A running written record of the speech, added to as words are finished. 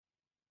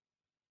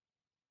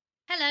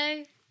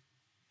Hello,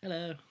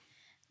 Hello.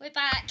 we're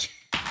back.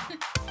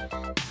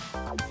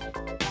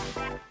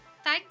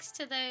 Thanks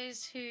to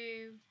those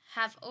who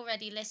have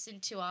already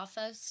listened to our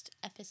first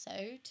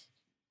episode.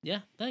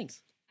 Yeah,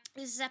 thanks.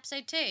 This is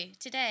episode 2.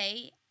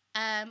 Today,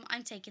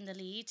 I'm taking the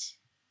lead.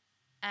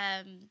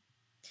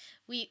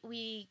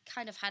 We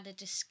kind of had a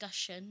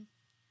discussion.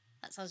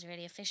 That sounds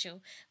really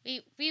official.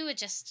 We were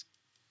just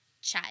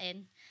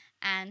chatting,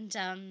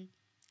 and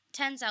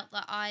turns out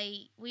that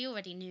we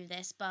already knew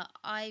this, but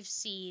I've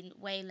seen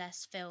way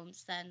less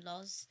films than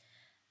Loz.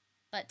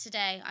 But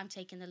today I'm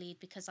taking the lead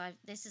because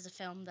this is a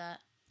film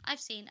that I've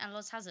seen and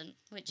Loz hasn't,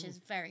 which is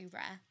very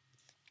rare.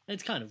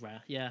 It's kind of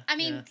rare, yeah. I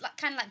mean, yeah.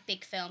 kind of like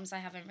big films I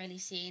haven't really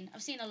seen.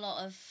 I've seen a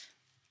lot of...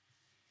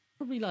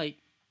 Probably like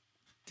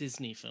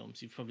Disney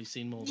films. You've probably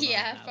seen more than I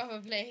Yeah, have.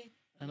 probably.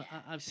 And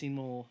I've seen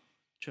more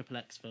Triple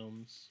X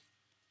films.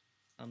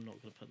 I'm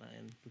not going to put that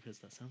in because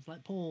that sounds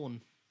like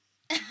porn.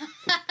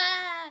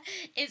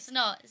 It's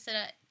not. It's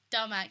a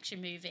dumb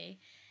action movie.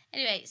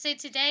 Anyway, so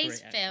today's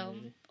Great action film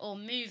movie. or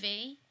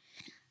movie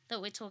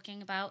that we're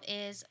talking about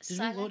is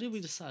What did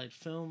we decide?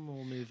 Film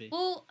or movie?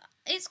 Well,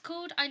 it's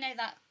called I Know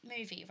That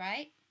Movie,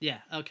 right? Yeah,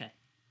 okay.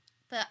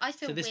 But I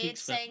feel So this weird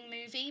week's saying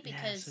movie Yeah,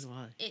 because so do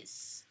I.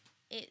 it's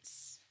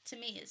to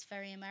me it's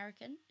very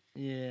American.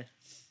 Yeah.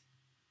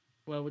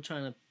 Well,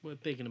 we're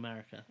big in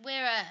America.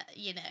 We're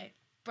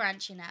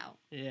branching out.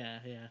 Yeah.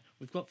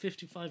 We've got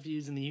 55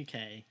 views in the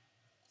UK.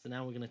 So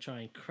now we're going to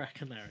try and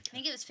crack America. I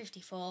think it was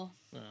 54,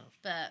 Oh.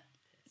 but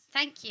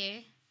thank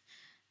you.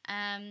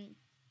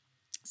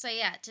 So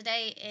yeah,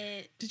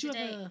 today Did you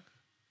ever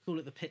call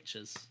it the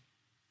pictures?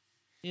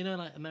 You know,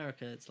 like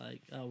America, it's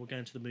like, oh, we're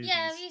going to the movies.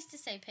 Yeah, we used to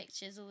say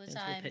pictures all the Going to the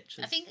time.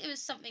 pictures. I think it was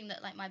something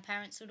that like my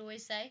parents would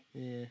always say.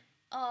 Yeah.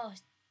 Oh,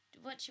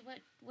 where do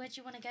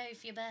you want to go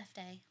for your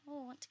birthday?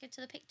 Oh, I want to go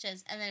to the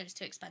pictures, and then it was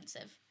too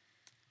expensive.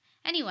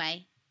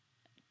 Anyway,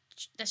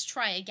 let's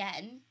try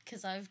again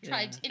because I've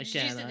tried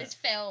introducing this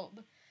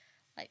film.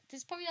 Like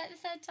this is probably like the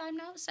third time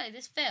now. So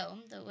this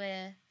film that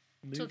we're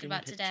talking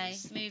about today,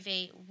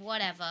 movie,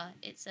 whatever.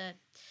 It's a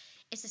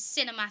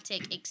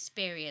cinematic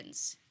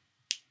experience.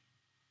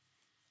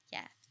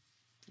 Yeah.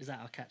 Is that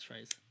our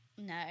catchphrase?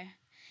 No.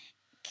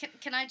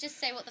 Can I just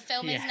say what the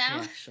film is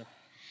now? Yeah, sure.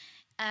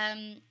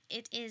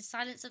 It is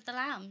Silence of the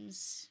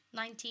Lambs,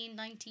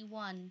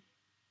 1991.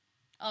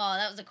 Oh,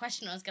 that was a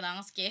question I was going to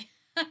ask you.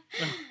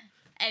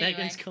 Anyway.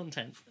 There goes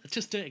content.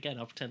 Just do it again.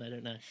 I'll pretend I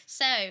don't know.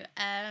 So,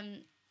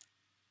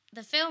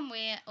 the film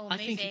I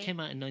think it came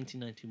out in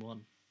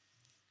 1991.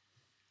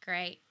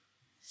 Great.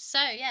 So,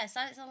 yeah,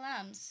 Silence of the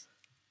Lambs.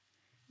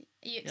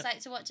 Are you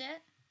excited to watch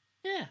it?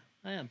 Yeah,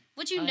 I am.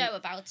 What do you know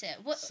about it?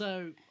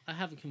 So, I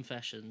have a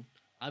confession.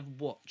 I've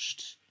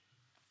watched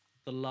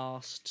the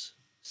last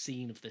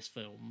scene of this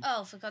film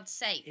Oh, for God's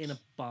sake. in a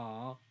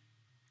bar.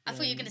 I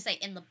thought you were going to say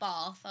in the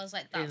bath. I was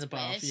like, that's in the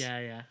bath.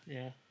 weird.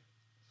 Yeah.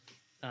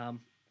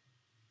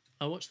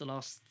 I watched the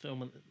last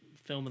film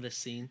of this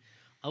scene.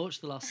 I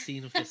watched the last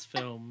scene of this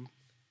film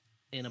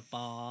in a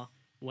bar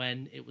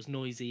when it was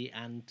noisy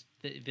and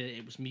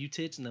it was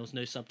muted and there was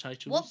no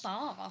subtitles. What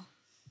bar?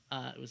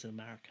 It was in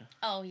America.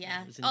 Oh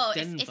yeah. It was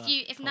in Denver,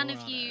 if none of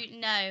Colorado. you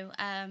know,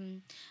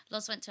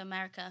 Loz went to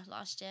America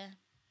last year,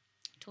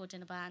 toured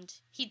in a band.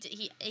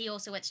 He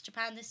also went to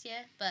Japan this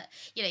year, but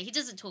he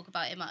doesn't talk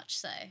about it much.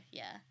 So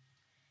yeah.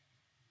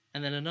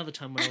 And then another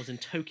time when I was in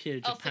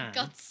Tokyo, Oh, Japan. for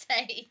God's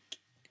sake.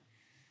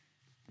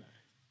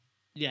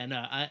 Yeah,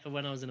 no.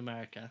 When I was in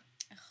America,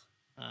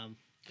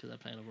 because I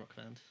play in a rock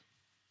band.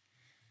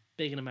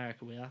 Big in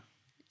America, we are.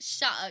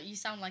 Shut up! You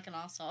sound like an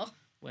arsehole.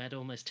 We had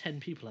almost 10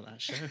 people at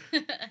that show.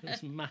 It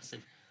was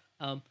massive.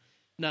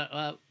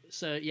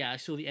 So yeah, I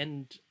saw the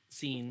end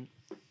scene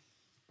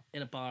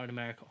in a bar in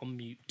America on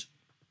mute.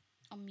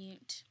 On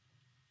mute.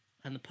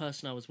 And the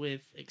person I was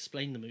with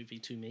explained the movie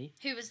to me.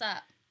 Who was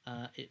that?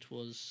 It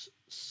was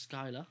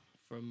Skylar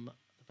from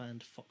the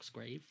band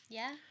Foxgrave.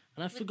 Yeah.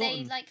 And I've Would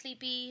forgotten. they likely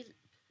be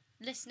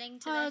listening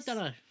to I this? don't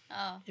know.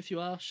 Oh. If you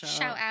are,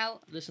 Shout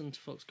out. Listen to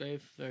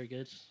Foxgrave. Very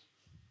good.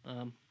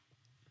 I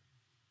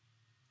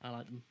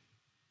like them.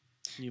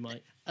 You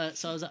might.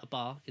 So I was at a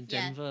bar in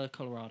Denver,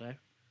 Colorado.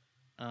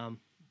 And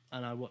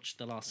I watched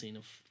the last scene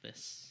of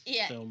this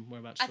film we're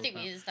about to talk about. I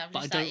think we established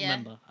But I don't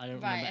remember. I don't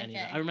remember any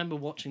of that. I remember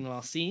watching the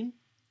last scene.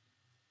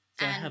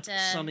 So I have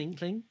some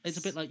inkling. It's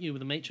a bit like you with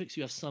The Matrix.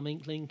 You have some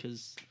inkling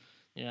because,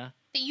 yeah.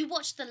 But you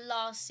watched the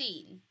last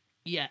scene?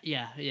 Yeah.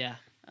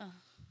 Oh,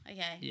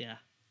 okay. Yeah.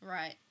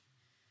 Right.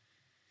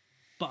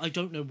 But I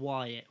don't know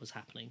why it was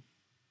happening.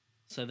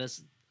 So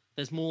there's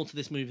more to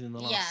this movie than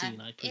the last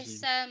scene, I presume.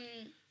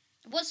 It's,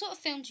 what sort of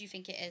film do you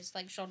think it is,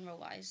 like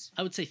genre-wise?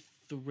 I would say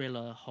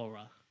thriller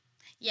horror.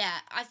 Yeah,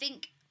 I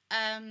think...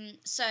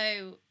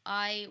 so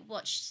I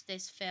watched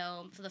this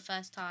film for the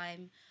first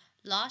time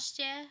last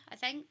year, I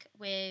think,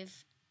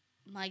 with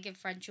my good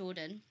friend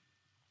Jordan.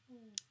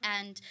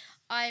 And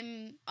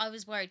I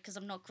was worried because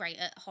I'm not great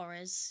at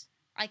horrors.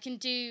 I can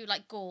do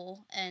like gore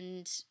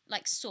and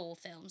like Saw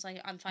films.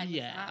 I'm fine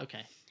with that. Yeah,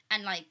 okay.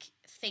 And like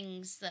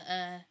things that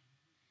are,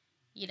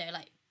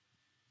 like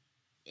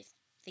if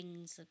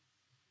things are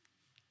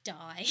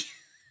die.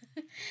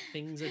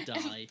 Things are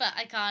die. But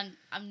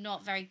I'm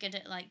not very good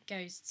at like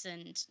ghosts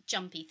and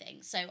jumpy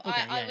things. So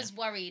Okay, I was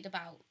worried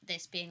about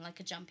this being like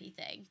a jumpy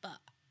thing, but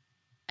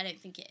I don't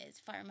think it is,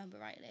 if I remember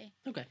rightly.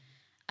 Okay.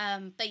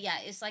 But yeah,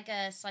 it's like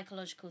a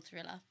psychological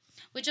thriller,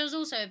 which I was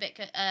also a bit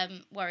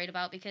worried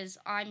about because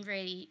I'm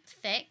really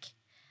thick,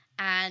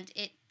 and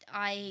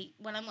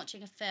when I'm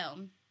watching a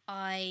film,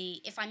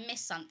 if I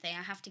miss something,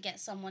 I have to get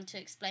someone to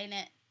explain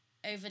it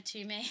over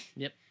to me.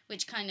 Yep.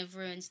 Which kind of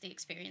ruins the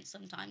experience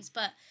sometimes,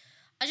 but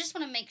I just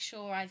want to make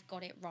sure I've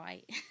got it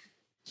right.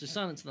 So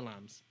Silence of the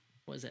Lambs,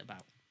 what is it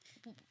about?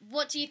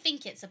 What do you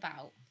think it's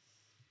about?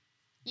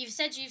 You've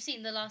said you've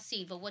seen the last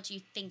scene, but what do you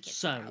think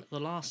it's about? So, the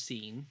last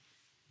scene,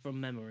 from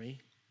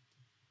memory,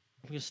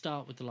 I'm going to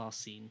start with the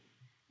last scene.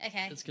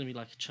 Okay. It's going to be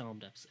like a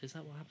Charmed episode. Is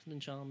that what happened in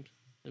Charmed?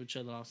 They would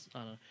show the last... I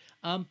don't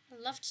know.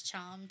 I loved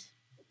Charmed.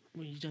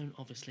 Well, you don't,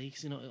 obviously,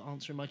 because you're not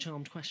answering my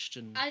Charmed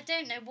question. I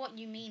don't know what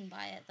you mean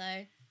by it,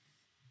 though.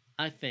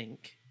 I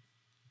think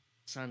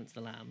Silence of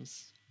the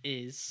Lambs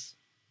is...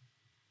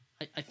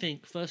 I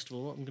think, first of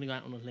all, I'm going to go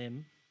out on a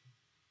limb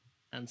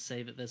and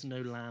say that there's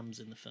no lambs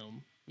in the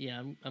film. Yeah,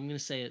 I'm going to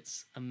say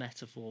it's a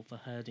metaphor for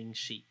herding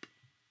sheep.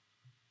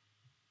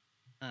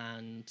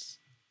 And,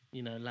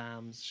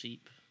 lambs,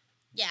 sheep.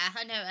 Yeah,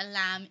 I know a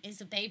lamb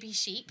is a baby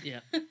sheep.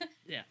 Yeah,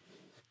 yeah.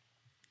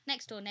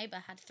 Next door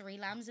neighbour had 3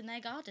 lambs in their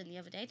garden the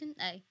other day, didn't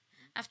they?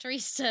 After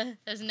Easter,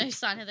 there was no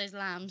sign of those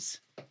lambs.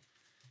 Do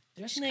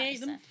you reckon they ate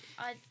them?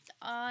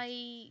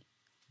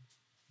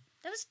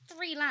 There was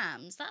 3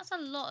 lambs. That's a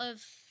lot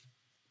of...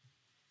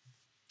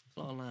 A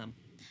lot of lamb.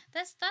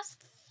 That's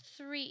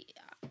 3...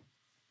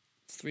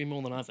 It's 3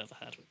 more than I've ever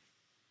had.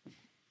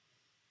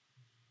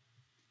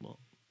 What?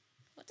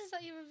 What does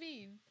that even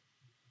mean?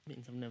 It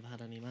means I've never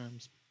had any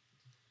lambs.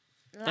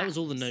 That was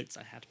all the notes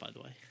I had, by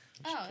the way.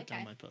 I should put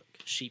down my book.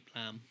 Sheep,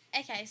 lamb.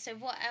 Okay, so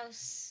what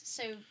else?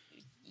 So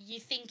you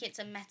think it's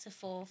a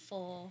metaphor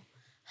for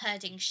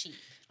herding sheep?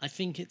 I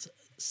think it's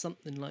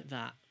something like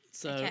that.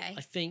 So Okay.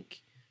 I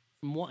think,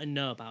 from what I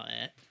know about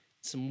it,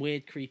 some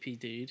weird, creepy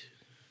dude.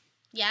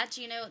 Yeah,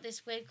 do you know what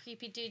this weird,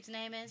 creepy dude's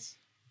name is?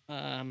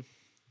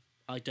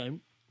 I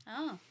don't.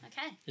 Oh,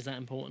 okay. Is that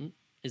important?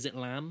 Is it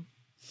lamb?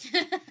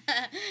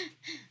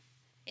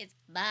 It's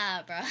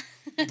Barbara.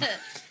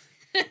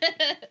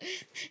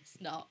 It's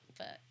not,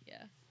 but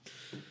yeah.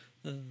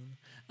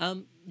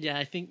 Yeah,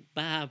 I think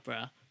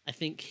Barbara. I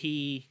think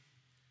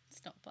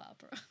It's not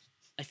Barbara.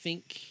 I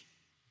think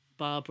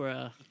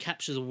Barbara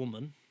captures a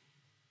woman.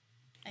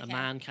 Okay. A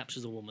man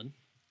captures a woman,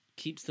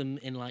 keeps them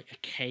in like a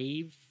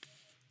cave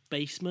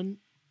basement,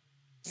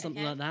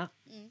 something like that.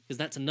 Because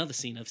that's another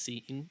scene I've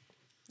seen.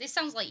 This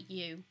sounds like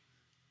you.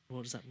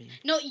 What does that mean?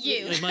 Not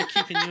you. Am I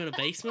keeping you in a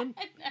basement?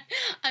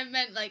 I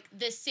meant like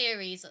the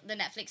series, the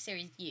Netflix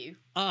series You.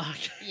 Oh,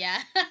 okay.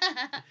 Yeah.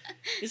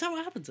 Is that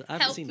what happens? I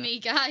haven't Help seen that. me,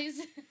 guys.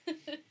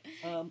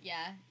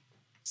 Yeah.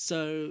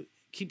 So,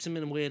 keeps him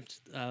in a weird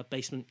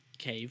basement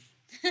cave.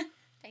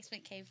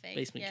 Basement cave thing.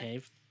 Basement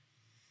cave.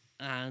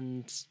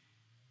 And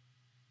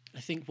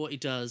I think what he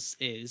does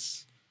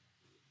is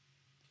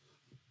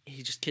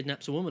he just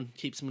kidnaps a woman,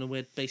 keeps him in a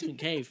weird basement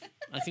cave.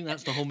 I think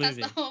that's the whole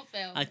movie. That's the whole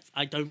film.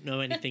 I don't know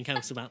anything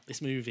else about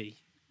this movie.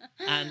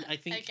 And I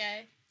think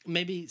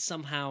maybe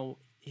somehow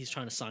he's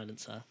trying to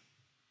silence her.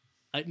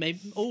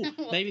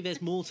 Maybe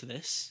there's more to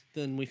this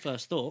than we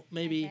first thought.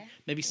 Maybe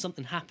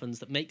something happens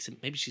that makes him...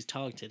 Maybe she's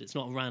targeted. It's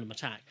not a random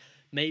attack.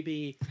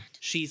 Maybe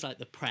she's like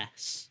the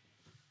press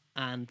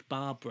and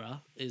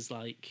Barbara is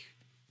like...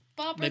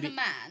 Barbara the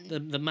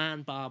man? The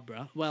man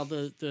Barbara. Well,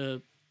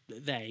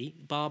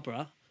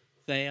 Barbara,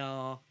 they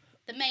are...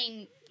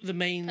 The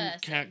main person.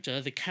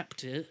 character, the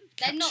capture.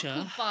 They're not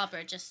called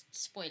Barbara, just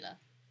spoiler.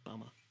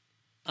 Bummer.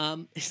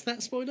 Is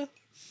that spoiler?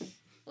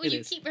 Well,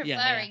 you keep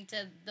referring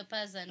to the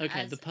person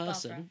as the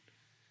person.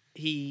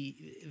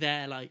 Barbara.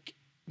 They're like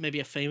maybe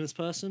a famous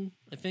person,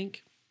 I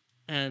think,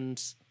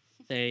 and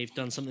they've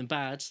done something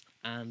bad,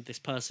 and this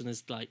person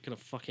is like gonna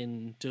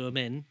fucking do them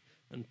in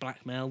and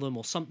blackmail them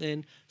or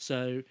something.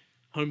 So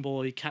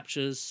homeboy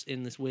captures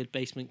in this weird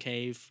basement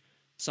cave,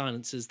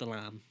 silences the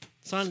lamb,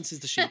 silences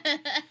the sheep.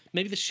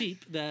 Maybe the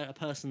sheep, they're a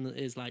person that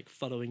is like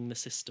following the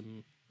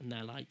system, and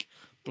they're like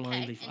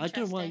blindly. I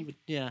don't know why you would.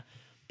 Yeah,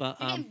 but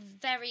We're getting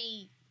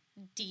very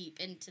deep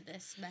into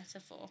this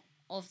metaphor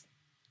of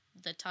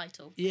the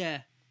title.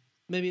 Yeah,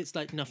 maybe it's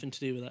like nothing to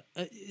do with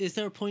it. Is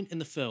there a point in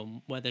the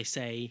film where they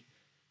say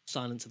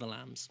 "Silence of the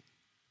Lambs"?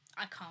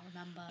 I can't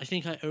remember. I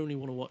think I only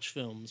want to watch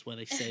films where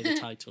they say the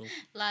title.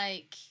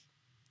 Like,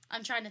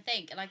 I'm trying to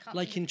think, and I can't.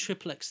 Like in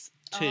Triple X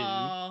 2,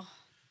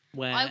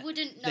 where I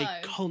wouldn't know. They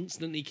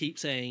constantly keep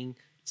saying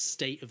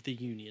 "State of the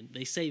Union."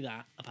 They say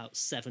that about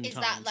 7 times. Is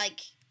that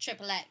like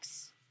Triple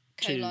X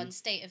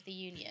State of the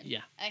Union?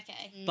 Yeah.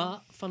 Okay.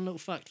 But fun little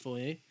fact for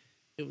you,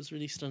 it was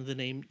released under the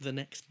name The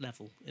Next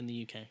Level in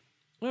the UK.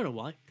 I don't know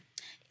why.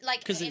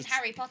 Like in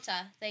Harry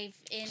Potter,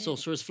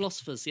 Sorcerer's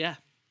Philosophers, yeah.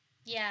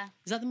 Yeah.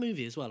 Is that the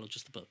movie as well, or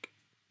just the book?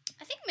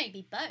 I think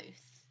maybe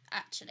both,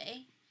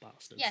 actually.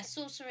 Bastards. Yeah,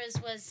 Sorcerers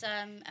was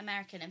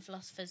American and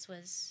Philosophers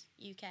was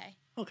UK.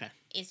 Okay.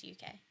 Is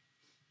UK.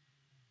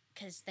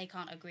 because they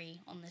can't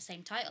agree on the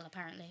same title,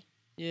 apparently.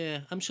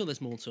 Yeah, I'm sure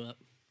there's more to it.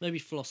 Maybe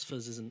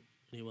philosophers isn't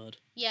any word.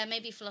 Yeah,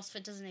 maybe philosopher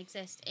doesn't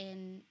exist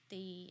in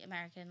the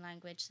American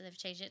language, so they've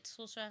changed it to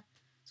sorcerer.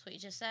 That's what you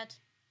just said.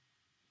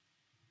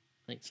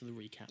 Thanks for the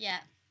recap. Yeah.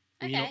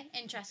 Okay,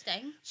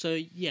 interesting. So,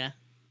 yeah,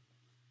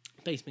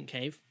 basement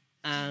cave.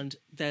 And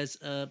there's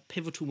a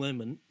pivotal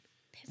moment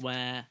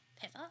where...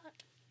 Pivot?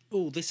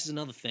 Oh, this is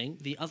another thing.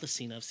 The other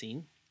scene I've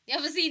seen. The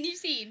other scene you've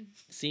seen?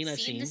 Scene I've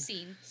seen. The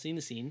scene. Seen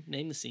the scene.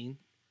 Name the scene.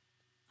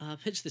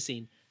 Pitch the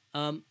scene.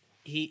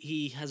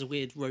 He has a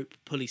weird rope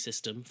pulley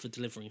system for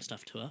delivering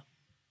stuff to her.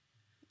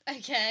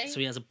 Okay. So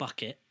he has a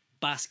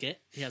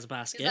basket. He has a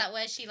basket. Is that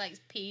where she, like,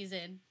 pees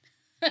in?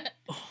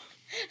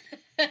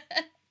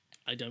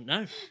 I don't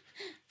know.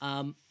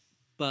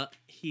 But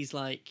he's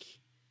like,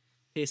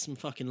 here's some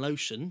fucking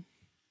lotion.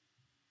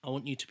 I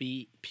want you to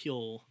be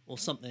pure or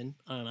something.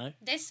 I don't know.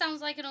 This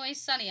sounds like an Always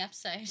Sunny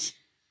episode.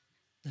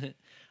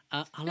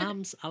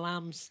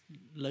 Alarm's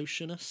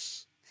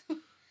lotionous. Have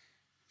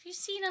you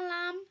seen a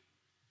lamb?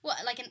 What,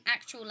 like an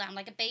actual lamb,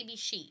 like a baby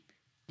sheep?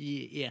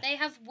 Yeah. They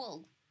have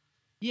wool.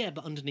 Yeah,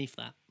 but underneath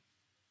that.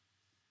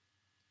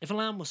 If a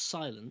lamb was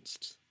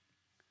silenced,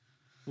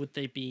 would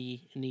they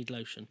need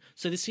lotion?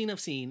 So the scene I've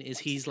seen is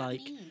he's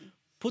like,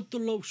 put the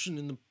lotion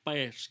in the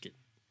basket.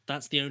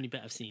 That's the only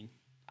bit I've seen.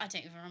 I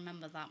don't even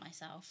remember that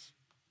myself.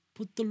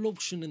 Put the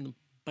lotion in the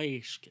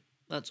basket.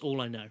 That's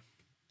all I know.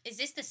 Is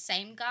this the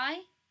same guy?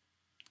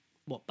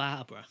 What,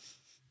 Barbara?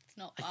 It's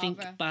not I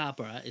Barbara. think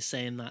Barbara is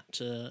saying that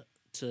to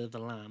the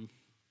lamb.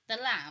 The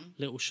lamb?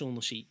 Little Shaun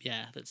the sheep,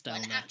 yeah, that's down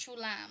An there. actual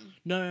lamb?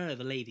 No,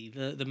 the lady.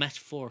 The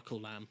metaphorical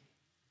lamb.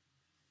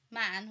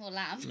 Man or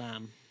lamb?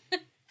 Lamb.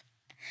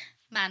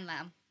 Man,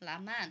 lamb.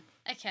 Lamb, man.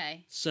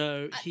 Okay.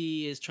 So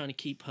he is trying to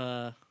keep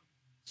her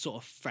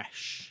sort of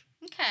fresh.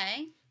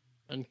 Okay.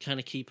 And kind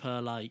of keep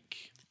her like...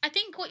 I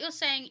think what you're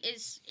saying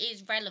is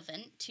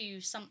relevant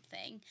to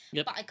something.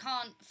 Yep. But I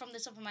can't, from the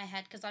top of my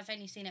head, because I've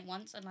only seen it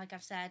once, and like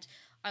I've said,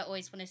 I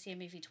always want to see a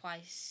movie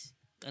twice.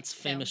 That's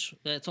famous.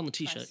 It's on the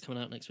t-shirt Twice.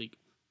 coming out next week.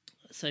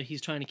 So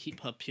he's trying to keep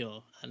her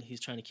pure, and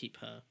he's trying to keep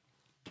her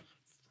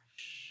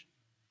fresh.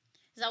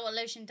 Is that what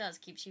lotion does?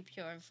 Keeps you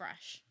pure and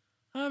fresh?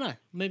 I don't know.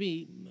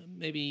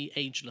 Maybe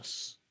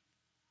ageless.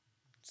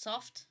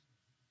 Soft?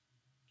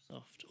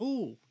 Soft.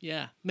 Oh,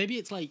 yeah. Maybe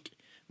it's like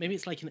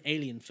in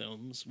Alien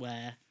films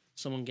where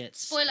someone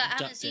gets Spoiler, I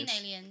abducted. haven't seen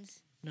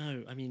Aliens.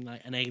 No, I mean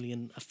like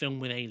a film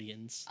with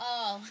aliens.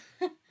 Oh.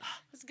 I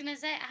was going to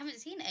say, I haven't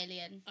seen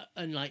Alien.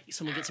 And like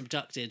someone gets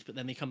abducted, but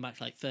then they come back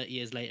like 30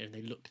 years later and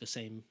they look the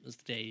same as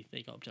the day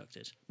they got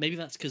abducted. Maybe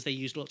that's because they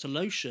used lots of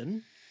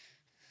lotion,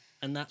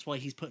 and that's why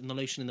he's putting the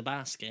lotion in the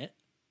basket,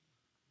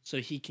 so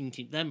he can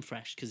keep them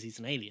fresh because he's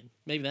an alien.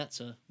 Maybe that's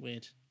a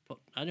weird plot.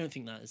 I don't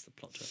think that is the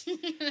plot twist.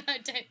 I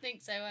don't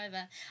think so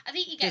either. I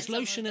think you get There's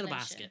lotion in a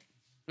basket.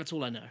 That's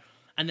all I know.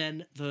 And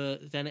then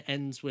it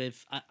ends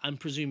with I'm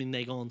presuming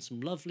they go on some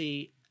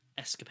lovely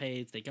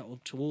escapades. They get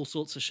up to all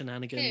sorts of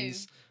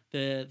shenanigans.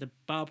 The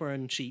Barbara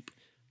and sheep,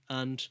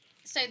 and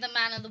so the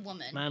man and the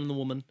woman. Man and the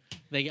woman.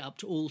 They get up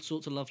to all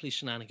sorts of lovely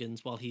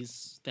shenanigans while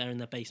he's there in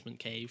their basement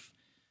cave.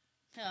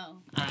 Oh.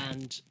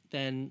 And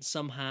then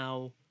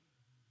somehow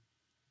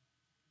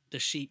the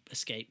sheep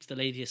escapes. The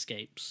lady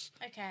escapes.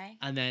 Okay.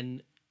 And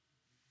then,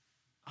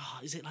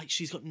 is it like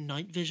she's got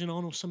night vision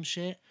on or some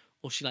shit?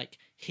 Or she like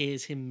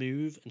hears him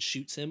move and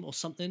shoots him or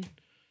something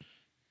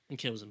and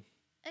kills him.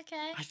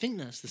 Okay. I think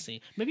that's the scene.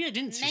 Maybe I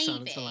didn't see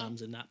Silence of the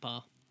Lambs in that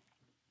bar.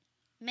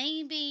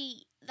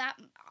 Maybe that...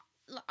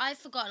 I've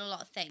forgotten a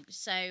lot of things,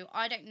 so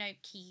I don't know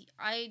key...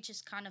 I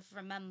just kind of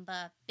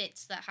remember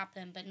bits that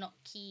happen, but not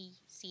key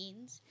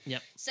scenes.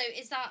 Yep. So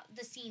is that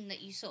the scene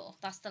that you saw?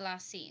 That's the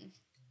last scene?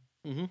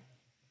 Mm-hmm.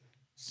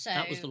 So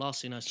that was the last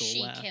scene I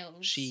saw where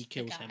she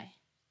kills the guy. him.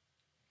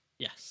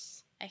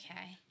 Yes.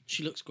 Okay.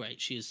 She looks great.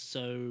 She is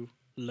so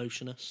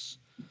lotionous.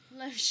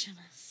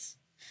 Lotionous.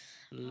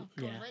 Oh,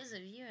 God, yeah. what is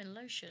it? You and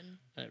lotion?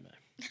 I don't know.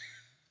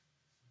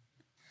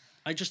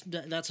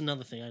 That's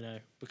another thing I know,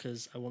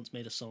 because I once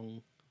made a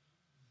song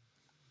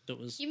that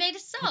was... You made a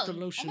song? Put the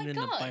lotion oh my in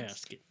God. the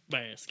basket. Oh,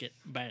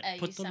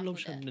 Put the you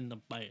lotion sampled it. in the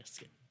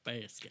basket.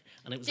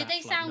 And it was Did that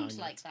they for like 9 sound minutes.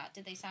 like that?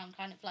 Did they sound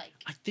kind of like...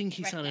 I think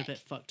he sounded a redneck? bit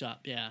fucked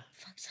up, yeah.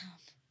 Fuck sound.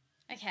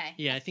 Okay.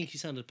 Yeah, I think he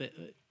sounded a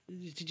bit...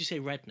 did you say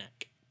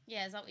redneck?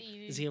 Yeah, is that what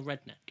you... Is he a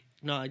redneck?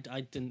 No, I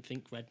didn't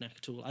think redneck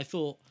at all. I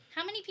thought...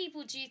 How many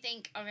people do you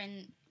think are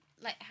in...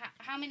 Like,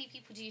 how many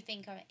people do you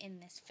think are in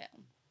this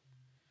film?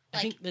 I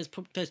think there's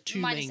two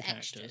minus main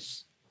extras.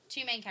 characters.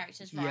 Two main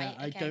characters, right?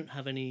 Yeah, I don't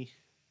have any...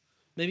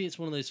 Maybe it's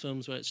one of those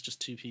films where it's just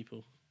two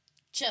people.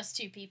 Just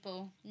two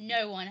people.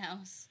 No one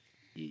else.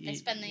 They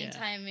spend the yeah.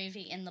 entire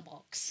movie in the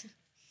box.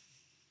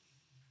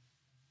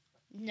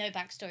 No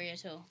backstory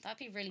at all. That'd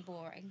be really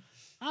boring.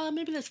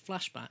 Maybe there's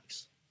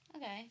flashbacks.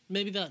 Okay.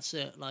 Maybe that's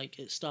it. Like,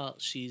 it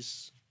starts,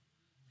 she's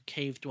a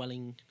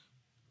cave-dwelling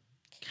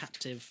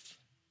captive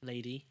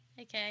lady.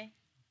 Okay.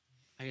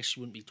 I guess she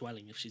wouldn't be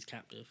dwelling if she's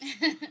captive.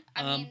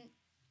 I mean...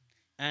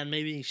 And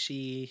maybe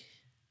she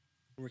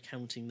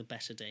recounting the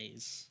better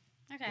days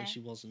Okay. when she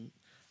wasn't.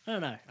 I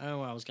don't know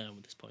where I was going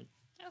with this point.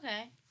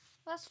 Okay,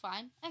 that's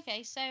fine.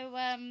 Okay, so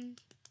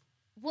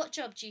what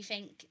job do you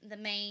think the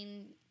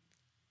main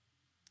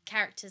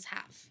characters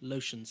have?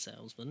 Lotion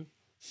salesman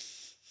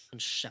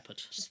and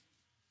shepherd. Just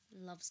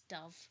loves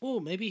Dove.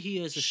 Or maybe he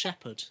is a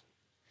shepherd.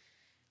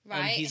 Right.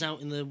 And he's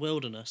out in the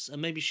wilderness,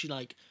 and maybe she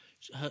like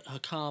her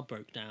car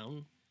broke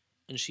down,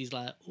 and she's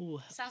like,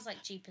 "Oh, sounds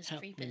like Jeepers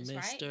help Creepers, me,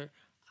 mister.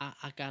 Right?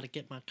 I gotta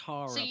get my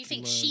car So up you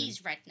think and running." she's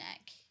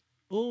redneck?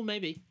 Oh,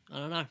 maybe. I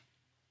don't know.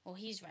 Or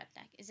he's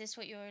redneck? Is this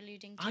what you're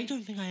alluding to? I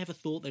don't think I ever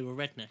thought they were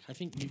redneck. I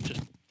think you've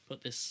just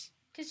put this.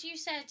 Because you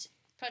said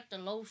put the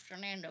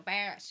lotion in the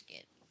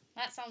basket.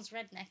 That sounds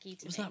rednecky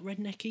to Was me. that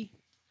rednecky?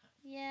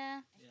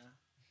 Yeah. Yeah.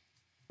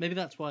 Maybe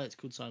that's why it's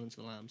called Silence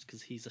of the Lambs,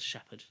 because he's a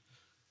shepherd.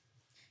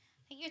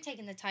 I think you're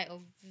taking the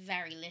title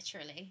very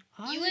literally.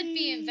 You would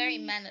be in very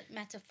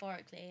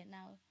metaphorically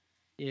now.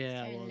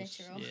 Yeah, very I was.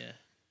 literal. Yeah.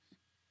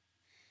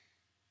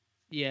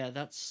 Yeah,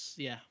 that's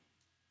yeah.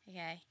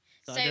 Okay.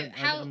 So So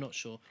I'm not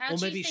sure. how Or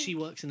do you maybe she think-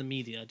 works in the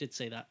media. I did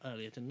say that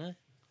earlier, didn't I?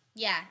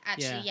 Yeah,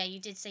 actually, Yeah. yeah, you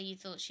did say you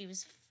thought she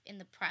was in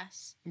the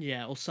press.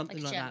 Yeah, or something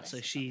Like like that. journalist So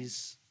or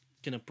she's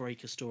gonna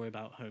break a story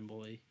about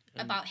Homeboy.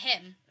 and About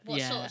him? What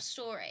sort yeah. of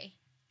story?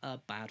 a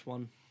bad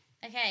one.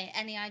 Okay,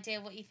 any idea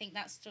what you think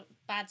that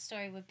bad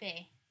story would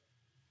be?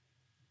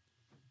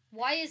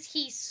 Why is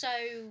he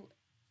so,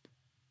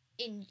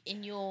 in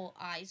your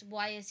eyes,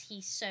 why is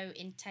he so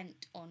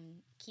intent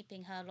on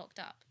keeping her locked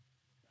up?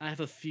 I have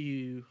a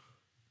few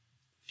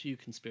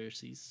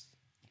conspiracies.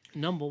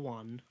 Number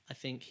one, I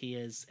think he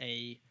is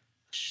a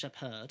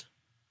shepherd.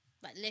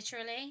 Like,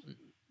 literally?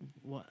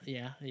 What?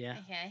 Yeah.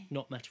 Okay.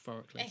 Not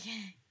metaphorically.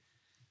 Okay.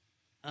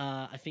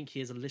 I think he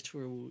is a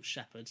literal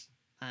shepherd,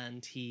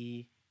 and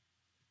he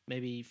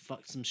maybe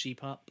fucked some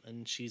sheep up,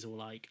 and she's all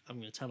like, "I'm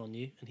going to tell on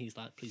you," and he's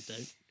like, "Please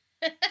don't.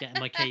 Get in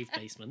my cave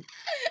basement."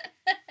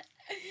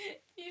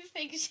 You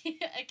think she...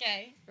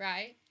 Okay,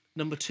 right.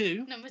 Number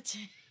two, Number two.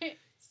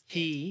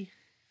 he.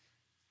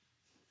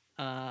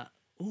 I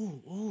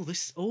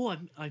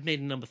made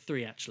a number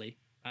three actually.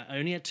 I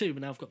only had two,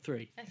 but now I've got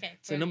three. Okay,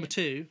 So number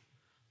brilliant. two, I'm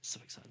so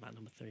excited about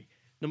number three.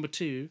 Number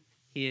two,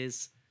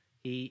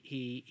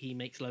 he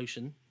makes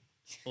lotion,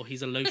 or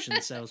he's a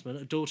lotion salesman,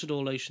 a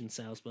door-to-door lotion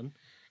salesman,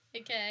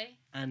 Okay.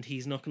 and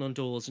he's knocking on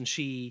doors, and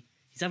he's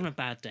having a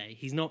bad day.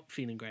 He's not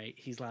feeling great.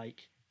 He's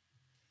like,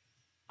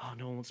 "Oh,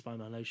 no one wants to buy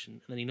my lotion,"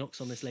 and then he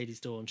knocks on this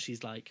lady's door, and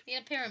she's like, The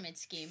pyramid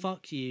scheme.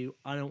 "Fuck you!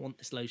 I don't want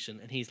this lotion,"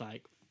 and he's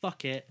like,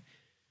 "Fuck it.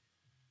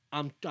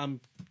 I'm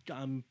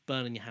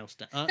burning your house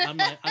down.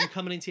 I'm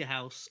coming into your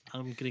house.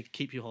 I'm gonna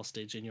keep you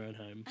hostage in your own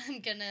home." I'm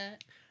gonna...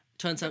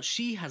 Turns out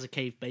she has a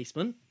cave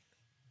basement.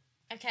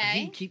 And he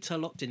Okay. keeps her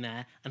locked in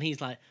there, and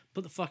he's like,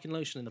 "Put the fucking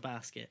lotion in the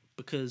basket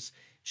because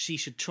she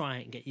should try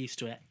it and get used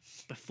to it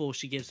before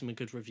she gives him a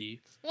good review."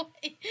 What?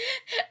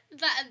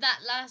 that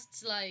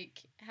lasts,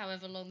 like,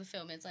 however long the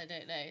film is, I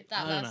don't know.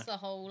 That I don't lasts the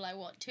whole, like,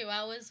 what, 2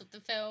 hours of the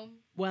film?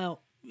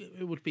 Well,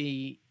 it would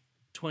be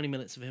 20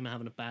 minutes of him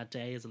having a bad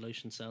day as a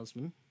lotion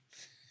salesman.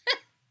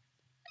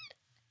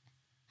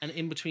 And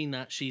in between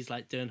that, she's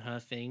like doing her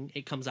thing.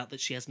 It comes out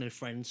that she has no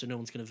friends, so no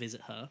one's going to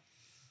visit her.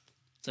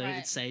 So Right.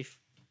 it's safe.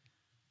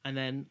 And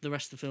then the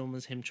rest of the film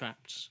is him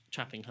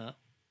trapping her.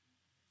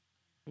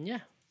 And yeah.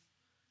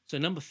 So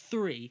number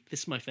three,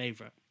 this is my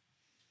favourite.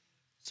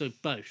 So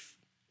both.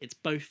 It's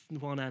both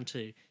 1 and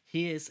 2.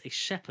 He is a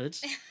shepherd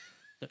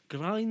that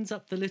grinds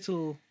up the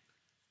little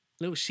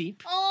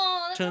sheep,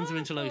 Oh, that's Turns them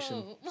into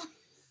awful.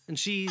 and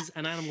she's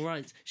an animal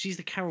rights. She's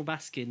the Carol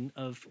Baskin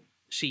of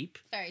sheep.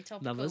 Very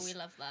topical, Lovers. we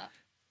love that.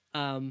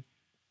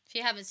 If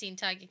you haven't seen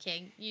Tiger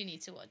King, you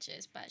need to watch it.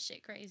 It's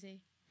batshit crazy.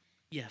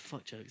 Yeah,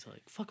 fuck jokes.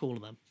 Like, fuck all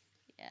of them.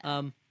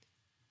 Yeah.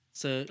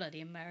 So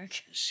Bloody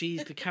America.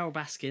 she's the Carol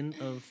Baskin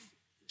of...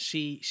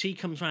 She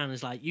comes around and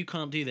is like, "You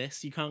can't do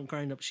this. You can't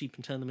grind up sheep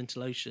and turn them into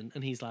lotion."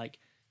 And he's like,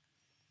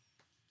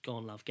 "Go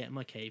on, love. Get in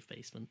my cave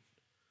basement."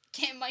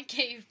 Get in my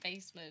cave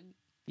basement.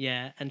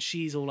 Yeah, and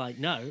she's all like,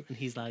 "No." And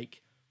he's like,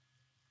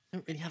 "I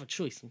don't really have a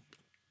choice. I'm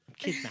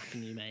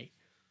kidnapping you, mate.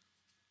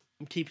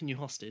 I'm keeping you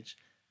hostage."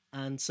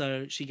 And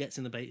so she gets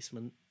in the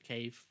basement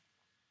cave,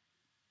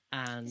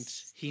 and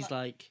It's he's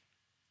like,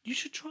 "You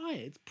should try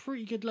it. It's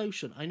pretty good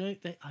lotion. I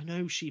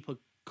know sheep are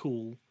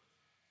cool,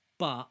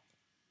 but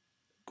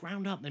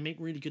ground up they make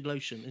really good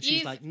lotion." And she's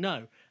You've- like,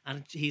 "No."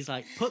 And he's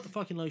like, "Put the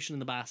fucking lotion in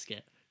the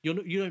basket. You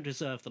don't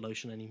deserve the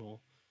lotion anymore."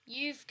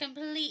 You've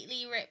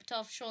completely ripped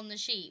off Shaun the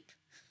Sheep.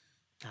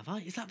 Have I?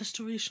 Is that the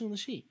story of Shaun the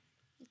Sheep?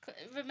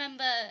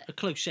 Remember... A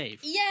close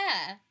shave.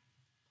 Yeah.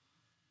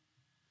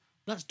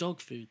 That's dog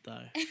food,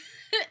 though.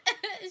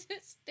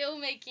 Still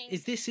making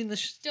Is this in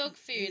the dog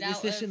food Is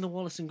out this of... in the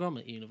Wallace and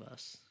Gromit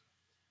universe?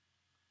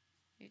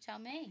 You tell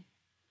me.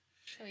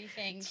 What do you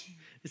think?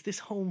 Is this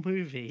whole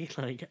movie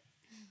like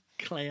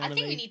clay I animation?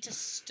 think we need to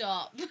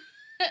stop.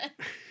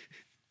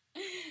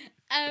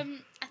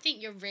 I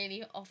think you're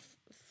really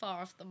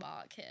far off the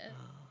mark here.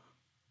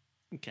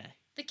 Okay.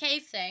 The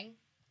cave thing.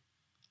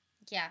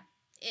 Yeah,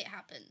 it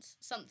happens.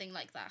 Something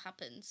like that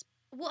happens.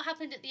 What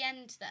happened at the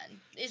end then?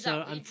 Is So that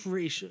what I'm you-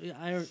 pretty sure.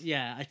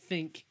 I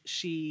think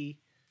she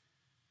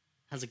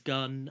has a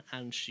gun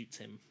and shoots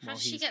him. How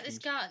does she get this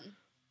gun?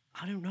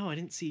 I don't know. I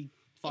didn't see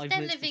 5 if they're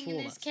minutes living before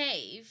in this that.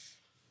 cave,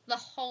 the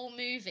whole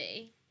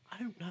movie. I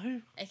don't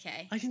know.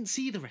 Okay. I didn't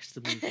see the rest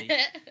of the movie.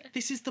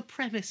 This is the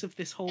premise of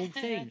this whole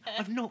thing.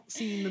 I've not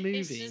seen the movie.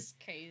 It's just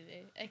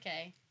crazy.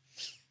 Okay.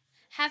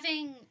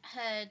 Having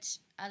heard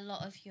a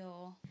lot of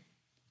your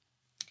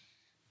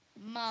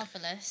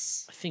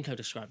marvellous... I think I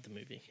described the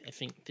movie. I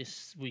think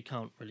we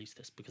can't release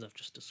this because I've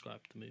just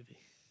described the movie.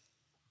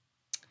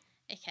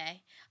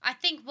 Okay. I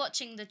think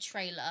watching the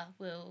trailer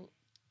will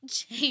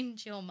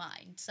change your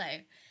mind. So,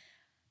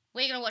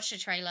 we're going to watch the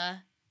trailer.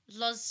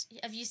 Loz,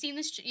 have you seen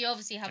this? You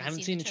obviously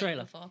haven't seen the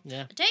trailer before.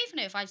 Yeah. I don't even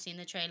know if I've seen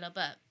the trailer,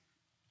 but...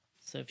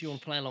 So if you want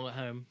to play along at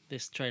home,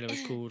 this trailer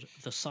is called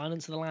The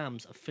Silence of the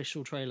Lambs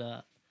official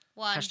trailer.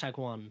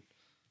 #1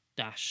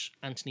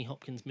 - Anthony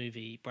Hopkins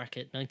movie,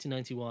 bracket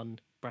 1991,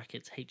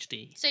 brackets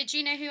HD. So do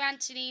you know who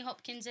Anthony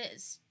Hopkins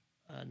is?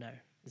 No.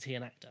 Is he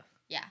an actor?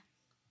 Yeah.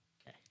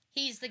 Okay.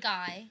 He's the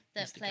guy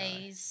that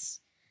plays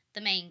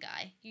the main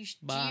guy. Do you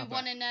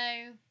want to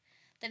know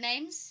the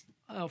names?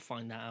 I'll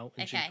find that out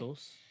in due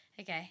course.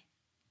 Okay.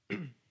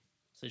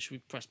 So should we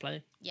press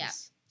play? Yeah.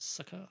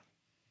 Sucker.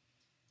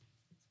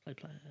 Play.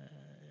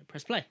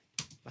 Press play.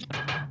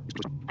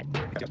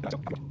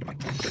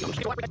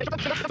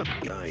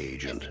 The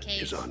agent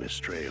is on his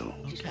trail.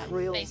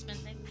 Real basement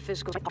thing.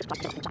 physical.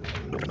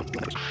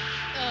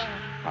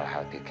 I'll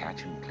help you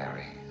catch him,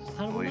 Clary.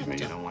 Believe me,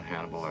 you don't want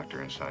Hannibal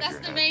Lecter inside That's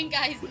your the head. main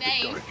guy's With the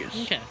name.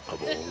 darkest Okay.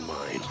 of all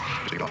minds.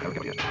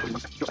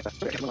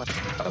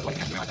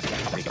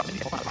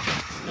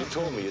 You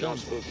told me you don't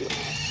spook you.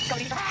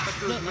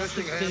 Look, that's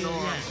the thing,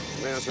 yeah.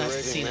 Man's a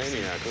That's raving the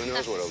maniac. Who knows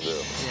That's what he'll the do?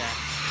 scene. Yeah.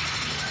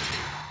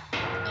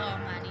 Oh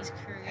man, he's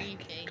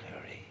creepy.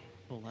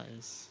 All that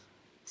is.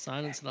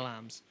 Silence of the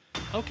Lambs.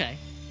 Okay.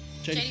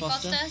 Jodie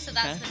Foster, so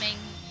that's okay. the main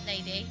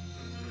lady.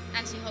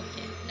 Anthony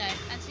Hopkins. No,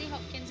 Anthony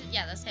Hopkins.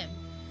 Yeah, that's him.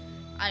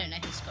 I don't know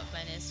who Scott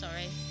Glenn is,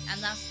 sorry.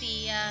 And that's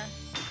the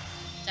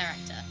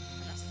director.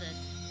 And that's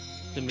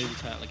the movie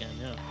title again,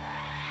 yeah.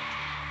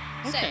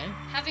 So, Okay.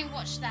 having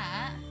watched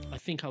that... I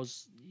think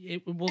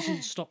it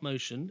wasn't stop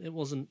motion. It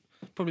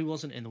probably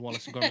wasn't in the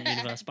Wallace and Gromit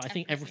universe, but I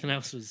think everything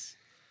else was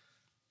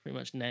pretty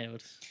much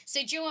nailed.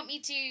 So do you want me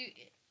to...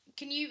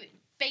 Can you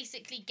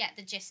basically get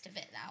the gist of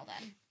it now,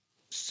 then?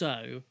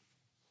 So,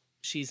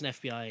 she's an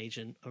FBI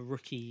agent, a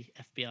rookie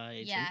FBI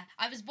agent. Yeah,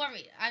 I was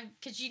worried.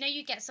 Because you know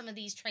you get some of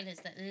these trailers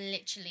that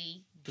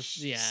literally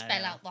Yeah.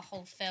 spell out the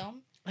whole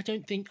film. I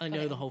don't think I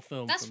know the whole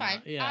film. That's from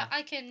fine. that. Yeah.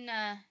 I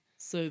can...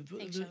 So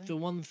think so. the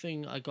one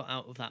thing I got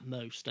out of that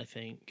most, I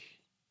think,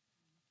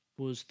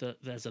 was that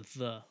there's a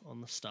 "the"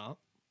 on the start.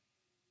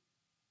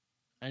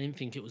 I didn't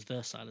think it was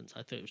 "the silence."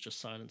 I thought it was just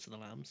 "Silence of the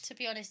Lambs." To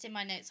be honest, in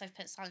my notes I've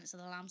put Silence of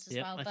the Lambs as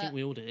Yeah, well. I think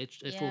we all did.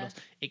 It fooled us.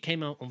 It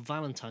came out on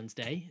Valentine's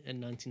Day in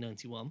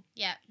 1991.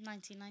 Yeah,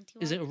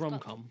 1991. Is it a Forgot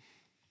rom-com?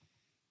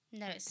 that.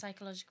 No, it's a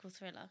psychological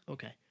thriller.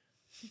 Okay.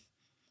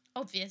 A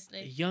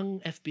Obviously.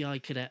 young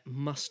FBI cadet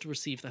must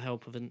receive the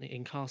help of an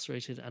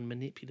incarcerated and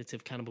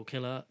manipulative cannibal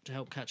killer to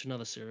help catch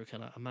another serial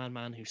killer, a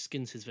madman who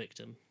skins his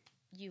victim.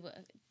 You were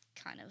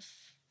kind of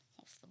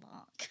off the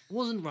mark.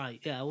 Wasn't right.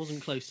 Yeah, I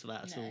wasn't close to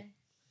that at No. all.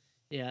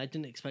 Yeah, I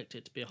didn't expect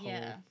it to be a whole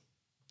Yeah.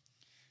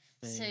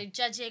 thing. So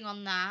judging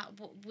on that,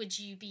 would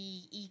you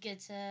be eager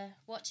to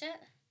watch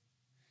it?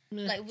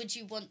 Meh. Like, would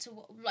you want to,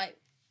 like,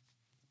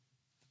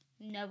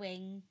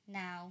 knowing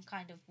now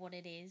kind of what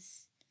it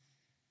is?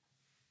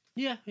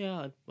 Yeah,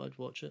 I'd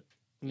watch it.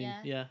 I mean,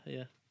 yeah.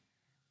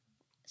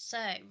 So,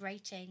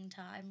 rating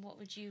time, what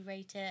would you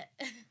rate it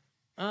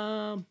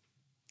Um,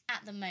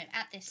 at the moment,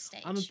 at this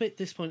stage? I'm a bit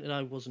disappointed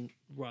I wasn't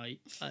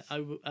right. I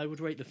would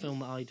rate the film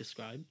that I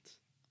described.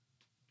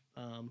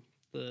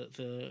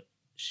 The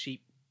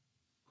sheep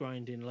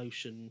grinding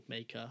lotion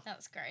maker.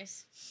 That's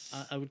gross.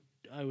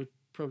 I would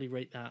probably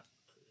rate that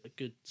a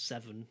good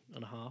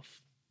 7.5.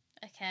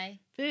 Okay.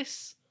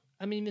 This,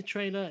 I mean, the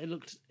trailer, it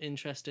looked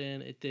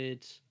interesting.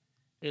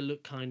 It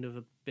looked kind of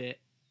a bit,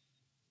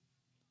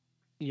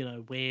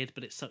 weird,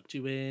 but it sucked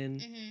you in.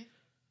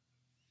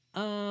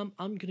 Mm-hmm.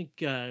 I'm gonna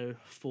go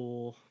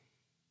for,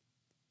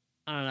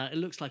 I don't know, it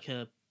looks like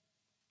a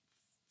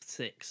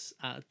 6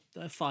 out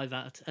of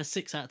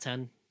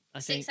 10. I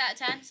think. 6 out of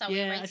 10. So we're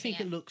Yeah, rating I think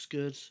it looks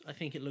good. I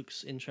think it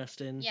looks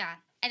interesting. Yeah,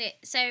 and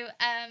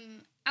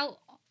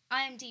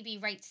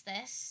IMDb rates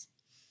this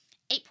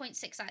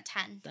 8.6 out of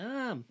 10.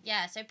 Damn,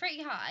 Yeah, so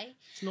pretty high.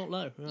 it's not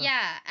low.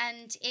 Yeah,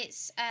 and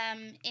it's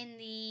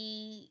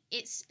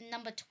it's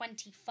number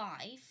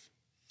 25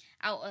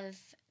 out of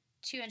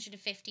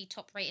 250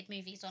 top rated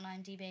movies on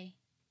IMDb.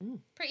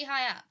 Pretty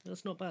high up.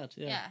 That's not bad.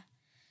 Yeah. Yeah.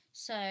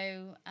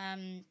 So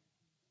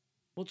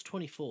What's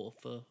 24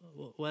 for?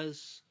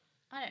 Where's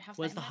I don't have.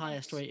 Where's that the in my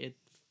highest notes. rated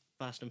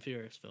Fast and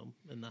Furious film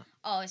in that?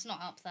 Oh, it's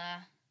not up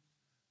there.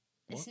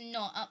 It's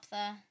not up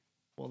there.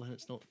 Well, then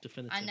it's not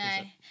definitive. I Is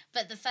know, it?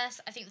 but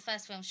I think the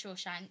first film's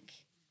Shawshank,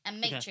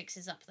 and Matrix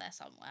is up there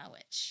somewhere.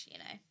 Which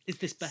Is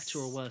this better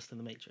or worse than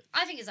The Matrix?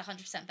 I think it's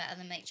 100% better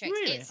than Matrix.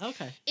 Really?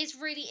 Okay. It's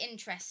really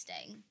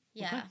interesting.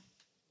 Yeah. Okay.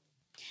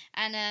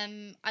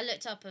 And I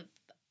looked up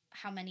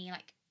how many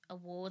like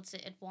awards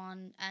it had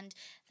won, and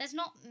there's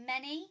not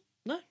many.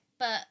 No.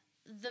 But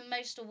the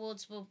most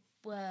awards were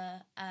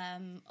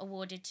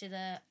awarded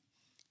to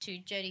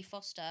Jodie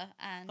Foster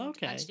and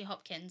Anthony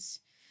Hopkins.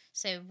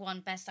 So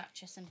won Best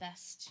Actress and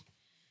Best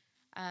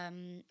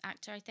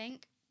Actor, I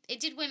think. It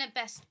did win a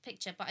Best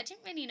Picture, but I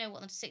didn't really know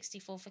what the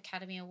 64th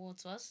Academy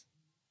Awards was.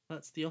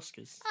 That's the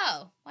Oscars.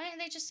 Oh, why don't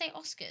they just say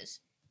Oscars?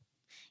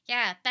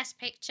 Yeah, Best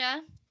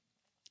Picture,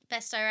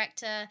 Best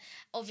Director,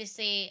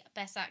 obviously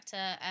Best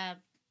Actor,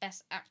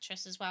 Best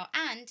Actress as well,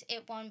 and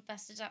it won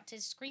Best Adapted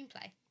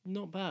Screenplay.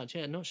 Not bad,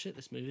 yeah. Not shit,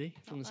 this movie,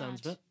 from the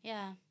sounds of it.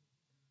 Yeah.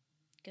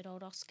 Good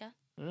old Oscar.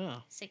 Yeah.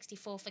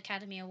 64th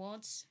Academy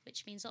Awards,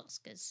 which means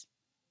Oscars.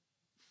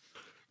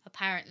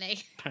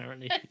 Apparently.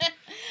 Apparently. I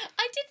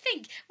did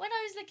think, when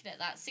I was looking at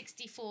that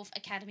 64th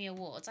Academy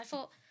Awards, I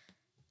thought,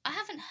 I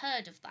haven't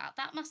heard of that.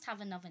 That must have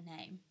another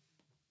name.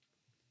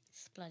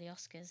 It's bloody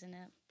Oscars, isn't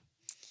it?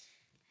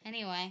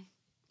 Anyway,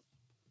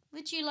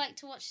 would you like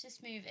to watch this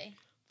movie?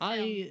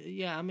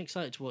 I'm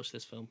excited to watch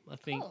this film. I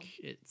think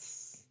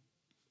it's...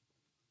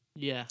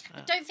 Yeah.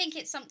 I don't think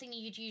it's something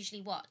you'd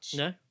usually watch.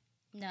 No?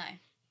 No.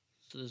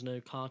 So there's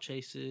no car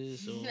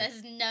chases or...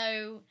 There's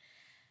no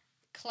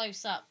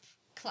close-up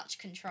clutch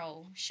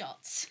control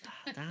shots.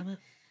 Damn it.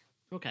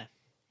 Okay.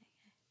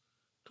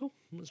 Cool.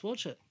 Let's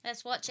watch it.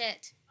 Let's watch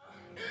it.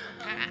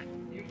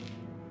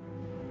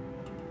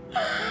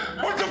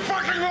 Put the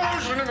fucking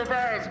lotion in the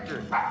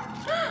basket!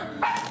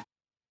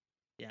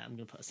 Yeah, I'm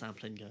going to put a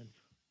sample in going,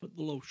 put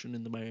the lotion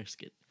in the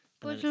basket.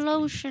 Put the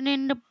lotion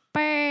in the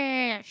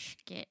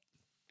basket.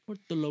 Put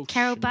the lotion.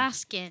 Carol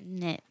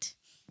Baskin it.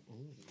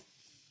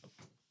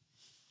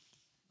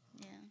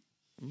 Yeah.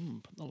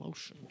 Put the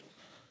lotion.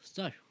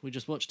 So, we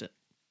just watched it.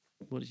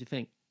 What did you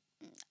think?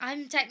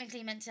 I'm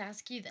technically meant to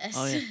ask you this.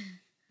 Oh, yeah.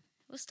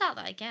 We'll start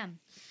that again.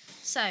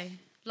 So,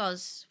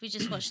 Loz, we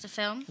just watched the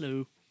film.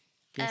 Hello.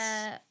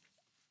 Yes.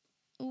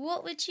 Do you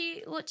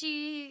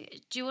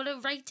want to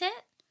rate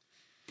it?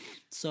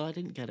 So I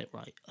didn't get it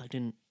right. I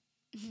didn't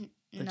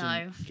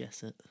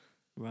guess it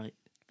right.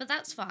 But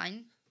that's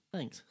fine.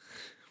 Thanks.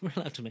 We're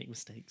allowed to make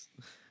mistakes.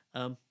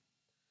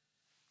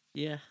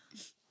 Yeah.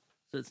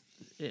 So it's,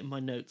 in my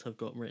notes I've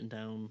got written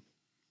down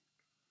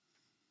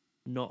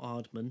not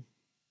Aardman.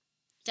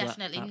 So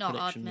Definitely that not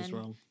prediction was Aardman.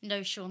 wrong.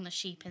 No Shaun the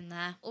Sheep in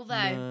there.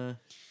 Although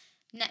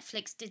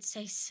Netflix did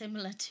say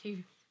similar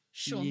to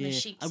Shaun the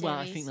Sheep series. Well,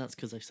 I think that's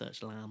because I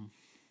searched Lamb.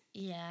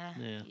 Yeah,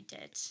 Yeah. you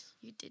did.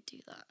 You did do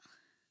that.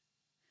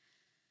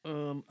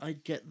 I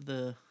get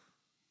the...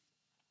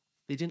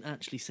 They didn't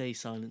actually say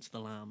Silence of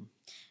the Lamb.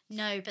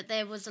 No, but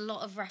there was a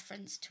lot of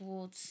reference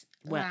towards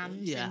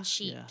lambs and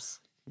sheeps.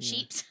 Yeah.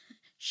 Sheeps?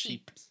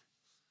 Sheep.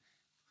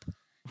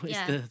 What is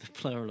the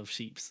plural of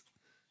sheeps?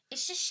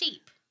 It's just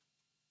sheep.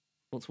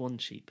 What's one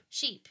sheep?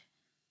 Sheep.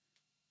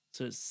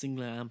 So it's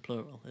singular and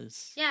plural.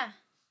 Yeah,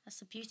 that's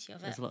the beauty of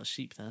it. There's a lot of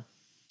sheep there.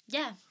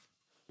 Yeah.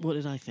 What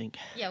did I think?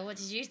 Yeah, what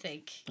did you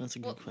think? That's a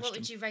good question. What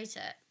would you rate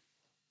it?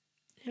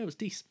 Yeah, it was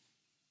decent.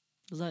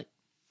 It was like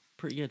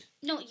pretty good.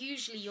 Not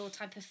usually your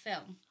type of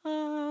film.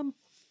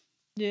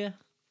 Yeah,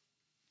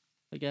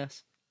 I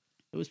guess.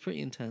 It was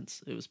pretty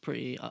intense. It was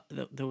pretty...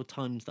 there were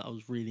times that I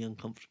was really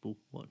uncomfortable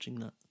watching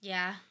that.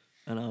 Yeah.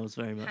 And I was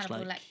very much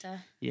Hannibal like... Lecter.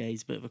 Yeah,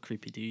 he's a bit of a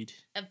creepy dude.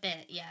 A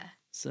bit, yeah.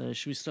 So,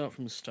 should we start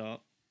from the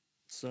start?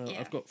 So, Yeah.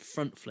 I've got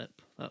front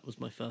flip. That was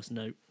my first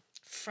note.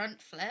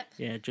 Front flip?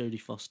 Yeah,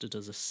 Jodie Foster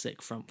does a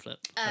sick front flip.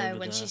 Oh,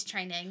 when she's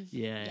training.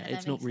 Yeah,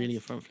 it's not really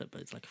a front flip,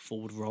 but it's like a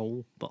forward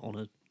roll, but on a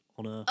rope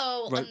on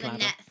the ladder.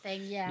 net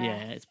thing, yeah.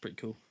 Yeah, it's pretty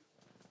cool.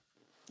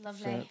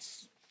 Lovely.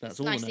 So that's it's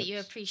all nice the that you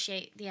notes.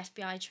 appreciate the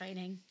FBI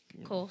training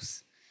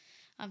course.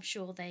 I'm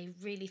sure they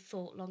really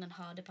thought long and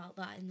hard about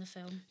that in the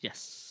film.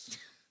 Yes.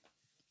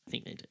 I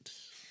think they did.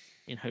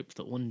 In hopes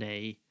that one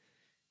day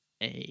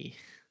a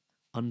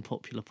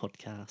unpopular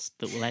podcast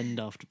that will end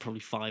after probably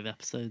 5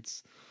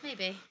 episodes.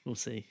 Maybe. We'll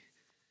see.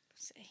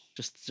 See.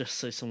 Just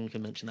so someone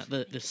can mention that.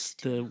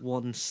 The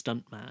one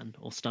stunt man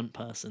or stunt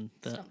person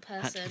that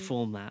had to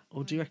perform that.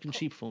 Or do you reckon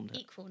she performed it?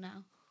 Equal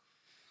now.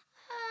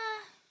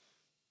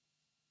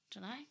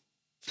 Don't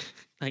know.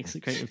 Thanks,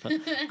 great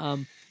input.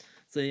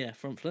 So yeah,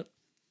 front flip.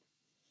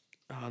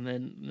 And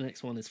then the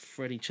next one is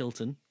Freddie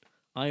Chilton.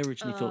 I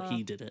originally thought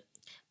he did it.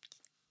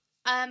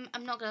 I'm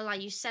not gonna lie.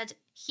 You said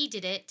he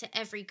did it to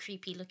every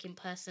creepy looking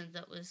person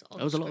that was on.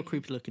 There was a lot of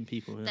screen. creepy looking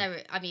people. Yeah.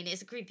 There, I mean,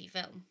 it's a creepy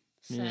film.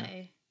 So,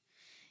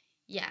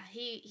 yeah,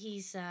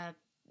 he's.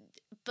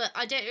 But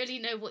I don't really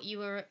know what you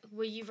were.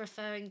 Were you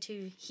referring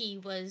to? He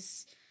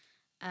was.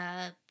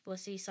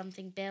 Was he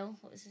something Bill?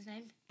 What was his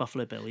name?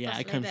 Buffalo Bill. Yeah,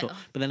 I Buffalo kind of Bill. thought.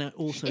 But then I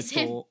also It's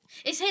thought.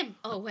 It's him.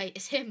 Oh wait,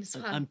 it's him as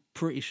well. I'm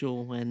pretty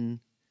sure when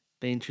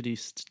they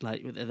introduced,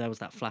 like, there was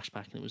that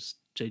flashback and it was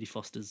Jodie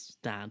Foster's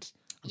dad.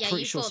 I'm Yeah,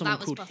 pretty you sure thought someone that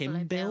was called Buffalo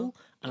him Bill, Bill.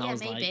 and Yeah, I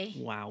was maybe.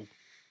 like, wow.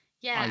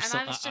 Yeah, and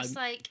I was just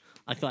like,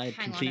 I thought I had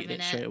hang on a completed it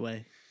minute. straight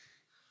away.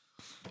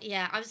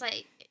 yeah, I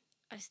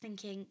was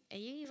thinking, are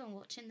you even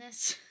watching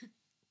this?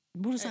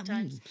 What does At that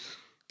mean? times.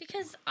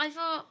 Because I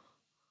thought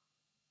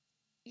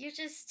you're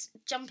just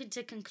jumping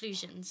to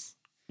conclusions.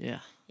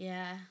 Yeah.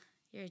 Yeah,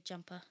 You're a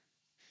jumper.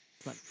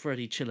 Like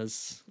Freddie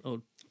Chillers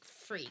or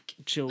Freak.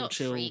 Not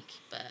chill. Freak,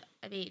 but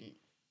I mean,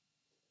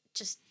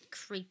 just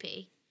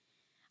creepy.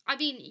 I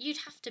mean, you'd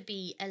have to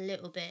be a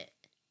little bit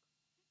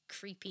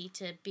creepy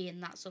to be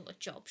in that sort of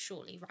job,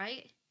 surely,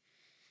 right?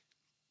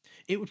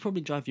 It would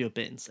probably drive you a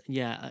bit insane.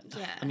 Yeah.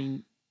 Yeah. I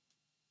mean,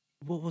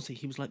 what was he?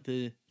 He was like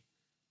the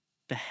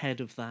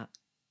head of that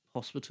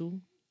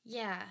hospital.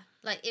 Yeah,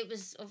 like it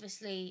was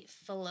obviously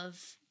full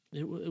of.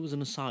 It was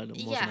an asylum,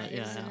 wasn't it? It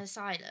was an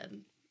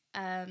asylum.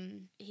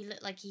 He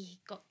looked like he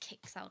got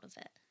kicks out of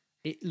it.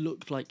 It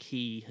looked like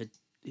he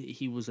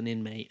was an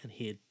inmate and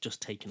he had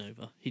just taken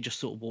over. He just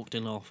sort of walked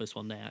in an office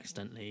one day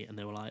accidentally, and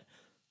they were like,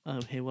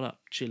 "Oh, hey, what up,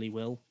 Chilly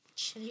Will?"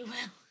 Chilly Will.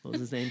 What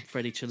was his name?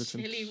 Freddie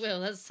Chillerton. Chilly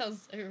Will. That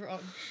sounds so wrong.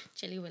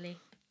 Chilly Willy.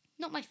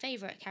 Not my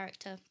favourite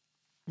character.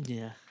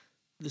 Yeah.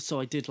 So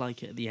I did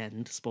like it at the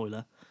end.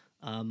 Spoiler.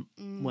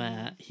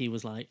 Where he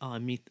was like, "Oh,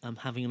 I'm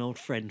having an old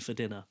friend for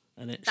dinner,"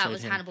 and that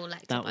was him. Hannibal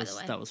Lecter, by the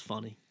way. That was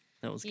funny.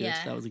 That was good.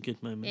 Yeah. That was a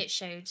good moment. It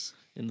showed.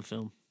 In the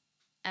film.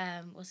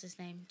 What's his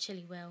name?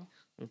 Chilly Will.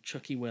 Oh,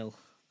 Chucky Will.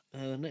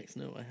 The next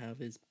note I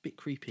have is a bit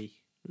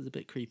creepy. It was a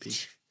bit creepy.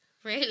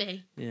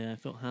 Really? Yeah, I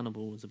felt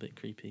Hannibal was a bit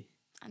creepy.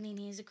 I mean,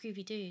 he's a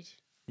creepy dude.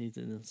 He's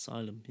in an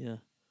asylum. Yeah.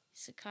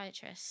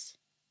 Psychiatrist.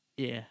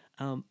 Yeah.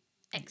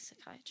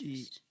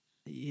 Ex-psychiatrist.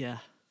 Yeah.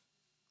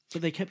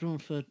 But they kept on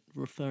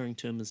referring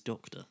to him as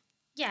Doctor.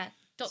 Yeah,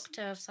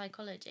 Doctor of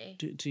Psychology.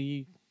 Do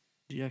you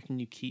reckon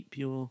you keep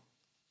your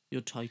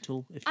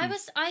title?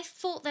 I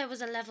thought there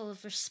was a level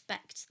of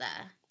respect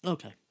there.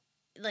 Okay.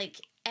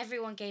 Like,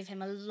 everyone gave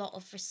him a lot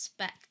of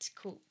respect,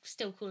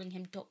 still calling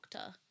him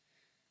Doctor,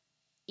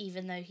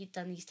 even though he'd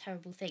done these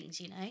terrible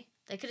things, you know?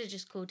 They could have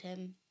just called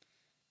him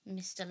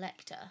Mr.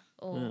 Lecter,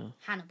 or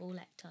Hannibal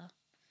Lecter,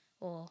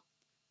 or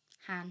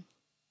Han.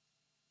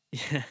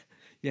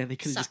 Yeah, they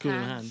could have just called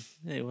him Han.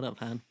 Hey, what up,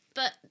 Han?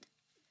 But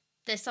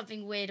there's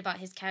something weird about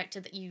his character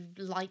that you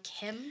like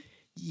him.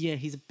 Yeah,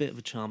 he's a bit of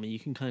a charmer. You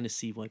can kind of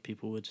see why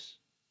people would...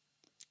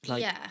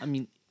 Like, yeah. I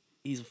mean,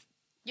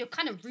 You're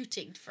kind of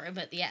rooting for him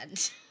at the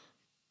end.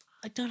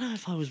 I don't know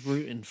if I was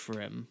rooting for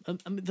him.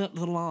 I mean, the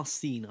last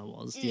scene I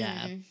was,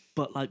 yeah.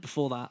 But, like,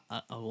 before that,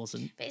 I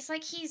wasn't. But it's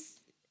like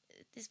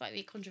this might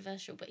be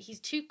controversial, but he's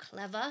too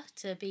clever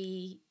to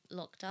be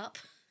locked up.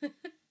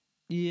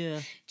 Yeah.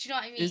 Do you know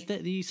what I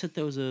mean? You said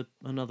there was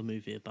another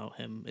movie about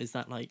him. Is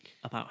that, like,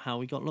 about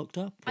how he got locked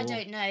up? I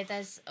don't know.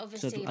 There's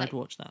obviously, I'd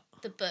watch that.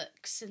 The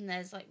books, and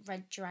there's, like,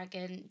 Red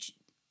Dragon.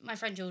 My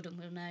friend Jordan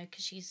will know,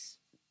 because she's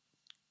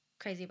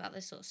crazy about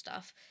this sort of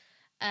stuff.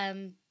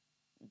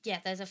 Yeah,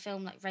 there's a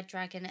film like Red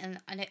Dragon, and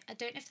I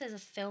don't know if there's a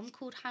film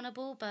called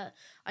Hannibal, but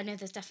I know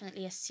there's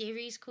definitely a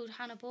series called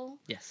Hannibal.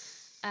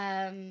 Yes.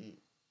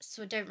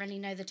 So I don't really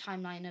know the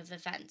timeline of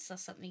events.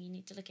 That's something you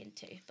need to look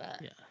into,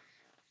 but... Yeah.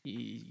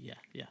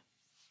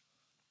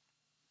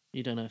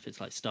 You don't know if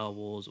it's like Star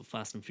Wars or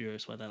Fast and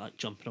Furious where they're like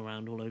jumping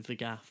around all over the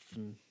gaff,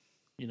 and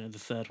you know the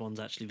third one's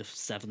actually the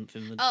 7th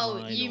in the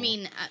line. You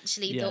mean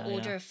actually the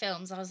order of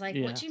films? I was like,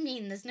 what do you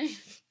mean? There's no...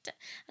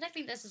 I don't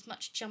think there's as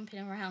much jumping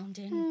around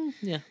in...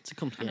 yeah, it's a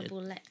complicated...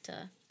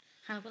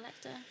 Hannibal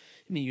Lecter?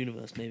 In the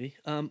universe, maybe.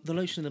 The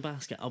Lotion in the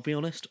Basket, I'll be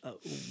honest,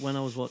 when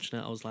I was watching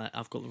it, I was like,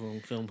 I've got the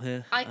wrong film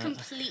here. I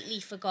completely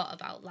forgot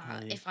about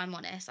that, if I'm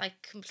honest. I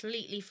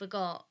completely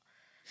forgot.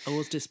 I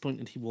was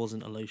disappointed he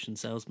wasn't a lotion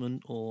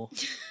salesman, or...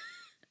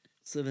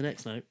 So the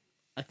next note,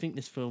 I think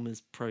this film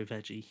is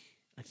pro-veggie.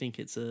 I think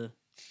it's a...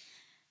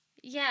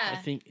 Yeah. I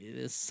think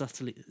it's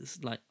subtly,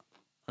 it's like,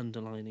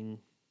 underlining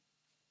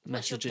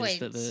messages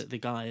that the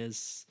guy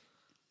is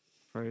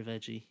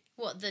pro-veggie.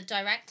 What, the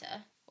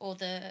director? Or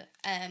the...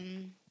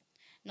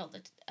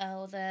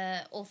 or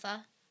the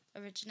author,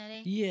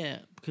 originally? Yeah,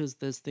 because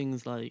there's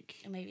things like...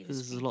 Maybe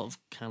there's a lot of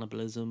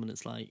cannibalism, and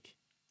it's like...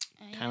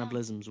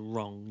 Cannibalism's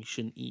wrong. You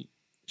shouldn't eat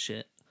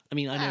shit. I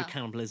mean, I know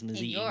cannibalism is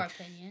eating. In your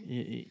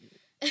opinion.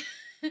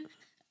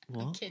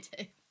 What? I'm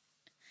kidding.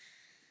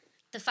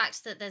 The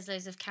fact that there's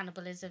loads of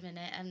cannibalism in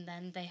it, and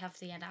then they have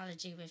the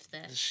analogy with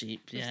the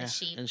sheep, the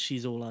sheep. And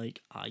she's all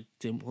like, I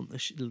didn't want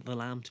the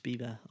lamb to be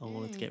there. I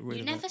wanted to get rid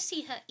of it. You never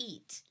see her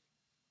eat.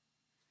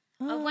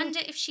 I wonder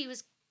if she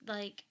was,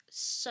 like,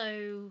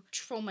 so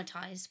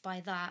traumatised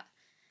by that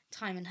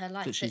time in her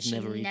life that she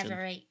never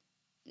ate.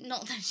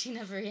 Not that she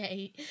never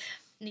ate.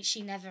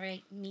 She never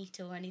ate meat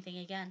or anything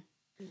again.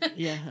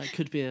 Yeah, it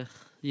could be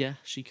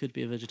she could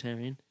be a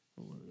vegetarian.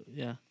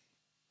 Yeah.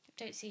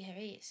 Don't see her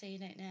eat, so you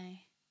don't know.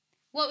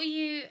 What were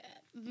you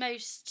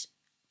most...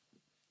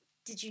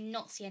 Did you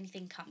not see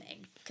anything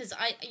coming? Because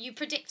you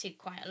predicted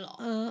quite a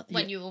lot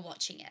when you were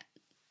watching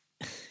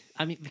it.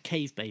 I mean, the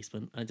cave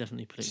basement, I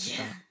definitely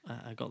predicted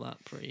that. I got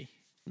that pretty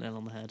nail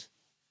on the head.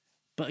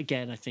 But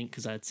again, I think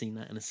because I had seen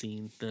that in a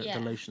scene, the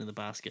lotion in the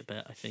basket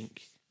bit, I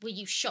think... Were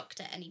you shocked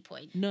at any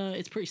point? No,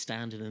 it's pretty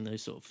standard in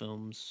those sort of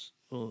films,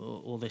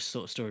 or this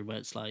sort of story where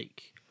it's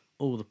like,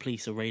 oh, the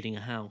police are raiding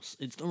a house.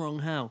 It's the wrong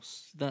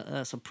house.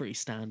 That's a pretty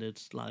standard,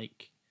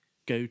 like,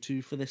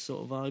 go-to for this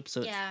sort of vibe.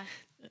 So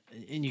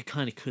and you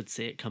kind of could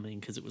see it coming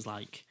because it was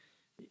like,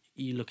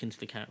 you look into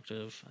the character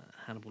of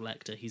Hannibal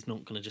Lecter, he's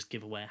not going to just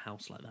give away a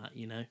house like that,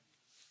 you know?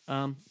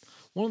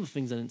 One of the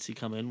things I didn't see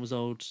coming was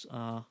old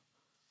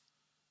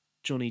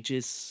Johnny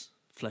Jizz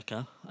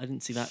Flicker. I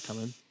didn't see that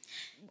coming.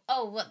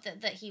 Oh, what,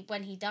 that he,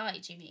 when he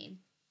died, you mean?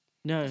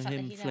 No,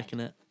 him flicking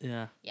it,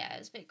 yeah. Yeah, it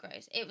was a bit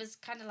gross. It was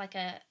kind of like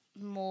a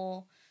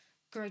more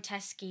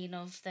grotesque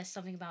of There's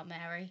Something About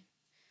Mary.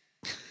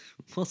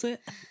 Was it?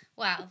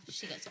 Wow,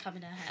 she got to come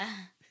in her hair.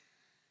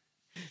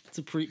 It's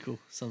a prequel,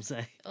 some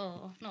say.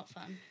 Oh, not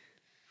fun.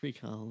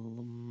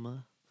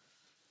 Prequel.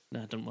 No,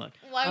 it didn't work.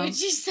 Why would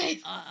you say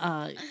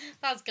that?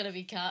 That's going to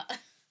be cut.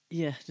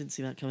 Yeah, didn't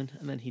see that coming.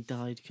 And then he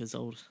died because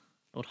old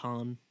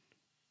Han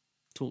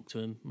talked to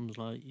him and was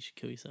like, you should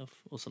kill yourself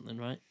or something,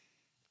 right?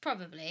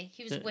 Probably.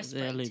 He was They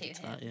whispering to alluded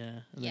him. that, yeah.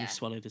 And then he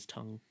swallowed his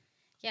tongue.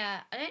 Yeah,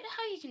 I don't know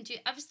how you can do...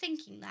 I was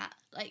thinking that.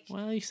 Like,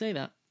 Well, you say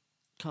that.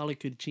 Carlo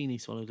Cuccini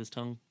swallowed his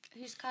tongue.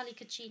 who's Carly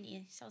Cuccini?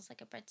 He sounds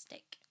like a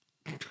breadstick.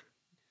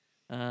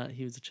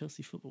 He was a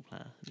Chelsea football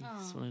player. And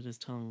he swallowed his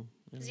tongue.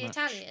 Is he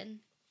Italian?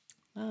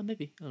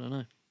 Maybe. I don't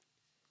know.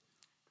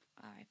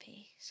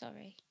 R.I.P.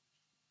 Sorry.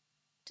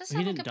 Does He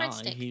sound like didn't a die.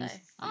 breadstick,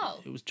 though.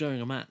 It was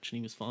during a match and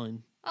he was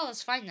fine. Oh,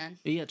 it's fine then.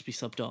 But he had to be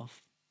subbed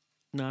off.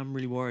 No, I'm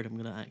really worried I'm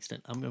going to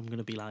accident. I'm going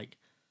to be like,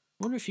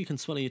 I wonder if you can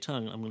swallow your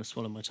tongue. I'm going to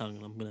swallow my tongue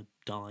and I'm going to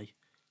die.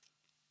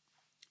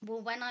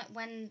 Well,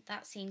 when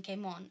that scene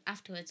came on,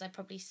 afterwards I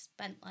probably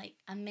spent like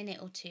a minute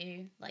or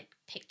two like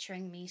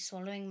picturing me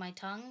swallowing my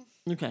tongue.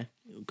 Okay.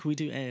 Can we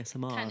do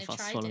ASMR Kinda of us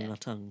tried swallowing it. our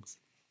tongues?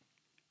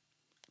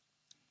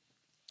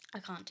 I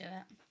can't do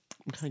it.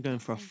 I'm kind of going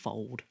for a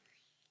fold.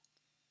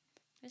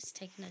 It's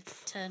taking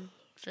a turn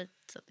for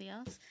something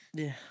else.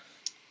 Yeah.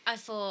 I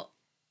thought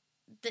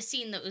the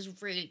scene that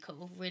was really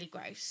cool, really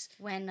gross,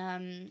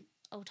 when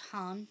old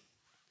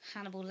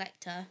Hannibal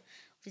Lecter,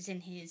 was in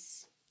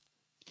his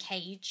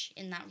cage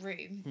in that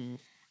room,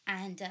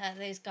 and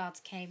those guards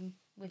came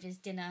with his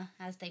dinner,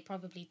 as they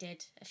probably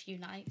did a few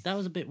nights. That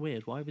was a bit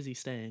weird. Why was he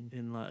staying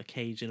in like a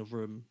cage in a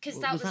room? Because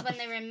that was when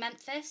they were in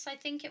Memphis, I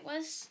think it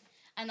was.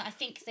 And I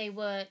think they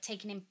were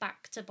taking him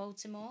back to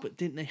Baltimore. But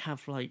didn't they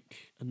have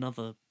like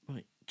another...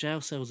 Right,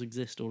 jail cells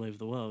exist all over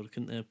the world.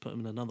 Couldn't they have put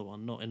him in another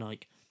one? Not in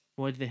like...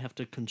 Why do they have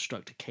to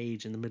construct a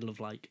cage in the middle of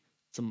like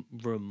some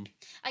room?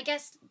 I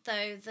guess,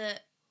 though,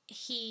 that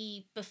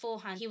he,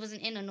 beforehand, he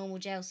wasn't in a normal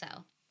jail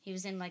cell. He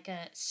was in like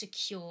a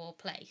secure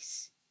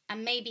place.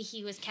 And maybe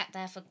he was kept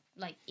there for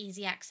like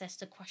easy access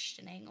to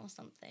questioning or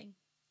something.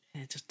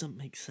 Yeah, it just doesn't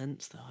make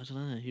sense though. I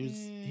don't know.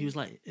 He was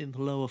like in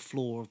the lower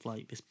floor of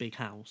like this big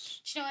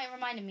house. Do you know what it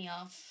reminded me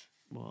of?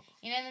 What?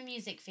 You know the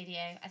music video?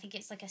 I think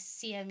it's like a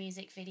Sia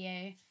music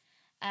video.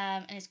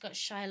 And it's got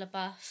Shia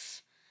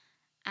LaBeouf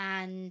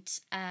and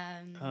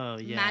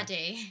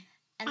Maddie.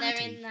 And Maddie.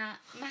 they're in that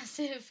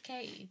massive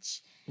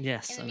cage.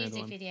 Yes, in the I know music the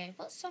one. video.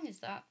 What song is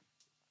that?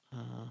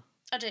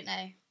 I don't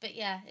know. But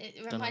yeah,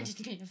 it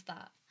reminded me of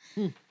that.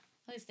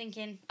 I was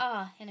thinking,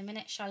 in a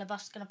minute Shia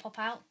LaBeouf's going to pop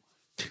out.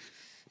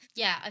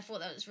 Yeah, I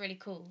thought that was really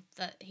cool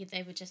that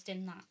they were just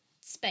in that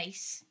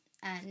space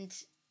and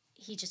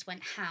he just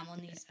went ham on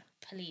these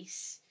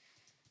police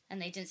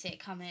and they didn't see it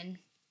coming.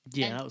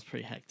 Yeah, And that was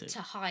pretty hectic.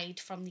 to hide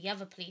from the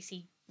other police,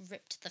 he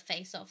ripped the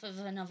face off of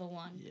another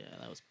one. Yeah,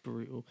 that was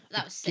brutal.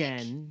 That was sick.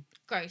 Again,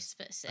 Gross,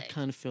 but I sick.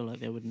 kind of feel like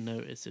they would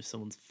notice if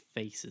someone's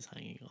face is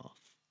hanging off.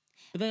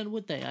 But then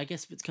would they? I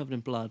guess if it's covered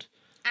in blood.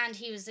 And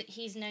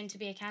he's known to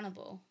be a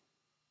cannibal.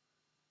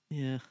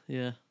 Yeah.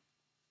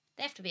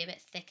 They have to be a bit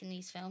thick in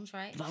these films,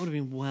 right? That would have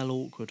been well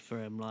awkward for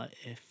him. Like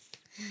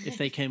if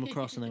they came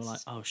across and they were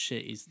like, "Oh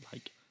shit, he's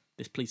like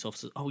this police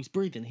officer. Oh, he's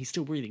breathing. He's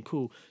still breathing.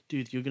 Cool,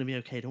 dude. You're gonna be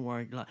okay. Don't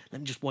worry. Like,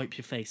 let me just wipe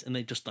your face." And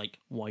they just like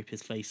wipe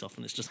his face off,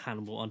 and it's just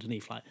Hannibal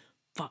underneath. Like,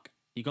 fuck,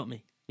 you got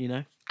me. You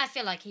know. I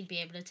feel like he'd be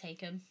able to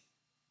take him.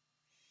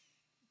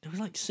 There was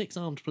like 6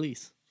 armed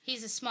police.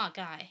 He's a smart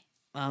guy.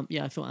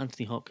 Yeah, I thought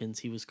Anthony Hopkins.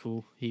 He was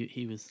cool.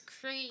 He was.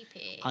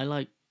 Creepy. I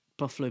like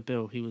Buffalo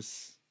Bill. He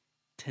was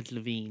Ted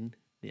Levine,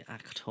 the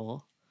actor.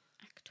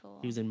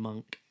 He was in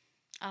Monk.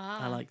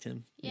 I liked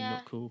him. Yeah.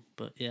 Not cool,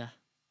 but yeah.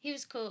 He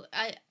was cool.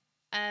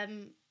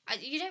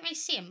 You don't really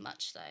see him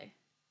much though.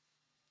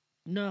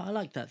 No, I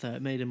like that though.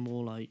 It made him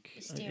more like,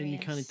 and you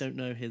kind Mysterious. of don't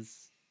know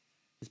his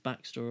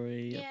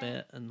backstory Yeah. a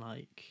bit, and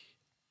like,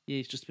 yeah,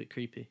 he's just a bit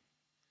creepy.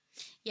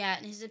 Yeah,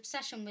 and his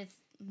obsession with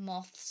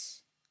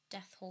moths,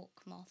 death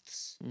hawk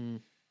moths.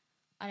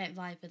 I don't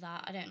vibe with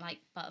that. I don't like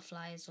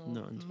butterflies or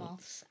Not into it.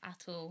 moths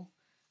at all.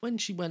 When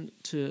she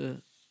went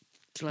to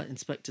like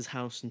inspect his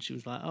house, and she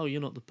was like, "Oh,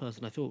 you're not the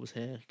person I thought was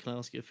here. Can I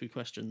ask you a few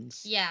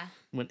questions?" Yeah.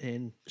 Went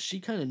in.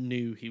 She kind of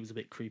knew he was a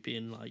bit creepy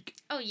and like,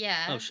 Oh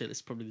yeah. oh shit, this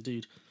is probably the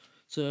dude.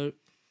 So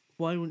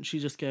why wouldn't she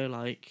just go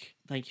like,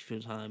 "Thank you for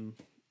your time.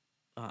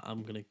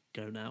 I'm gonna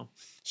go now."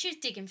 She was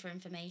digging for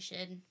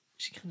information.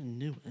 She kind of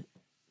knew it.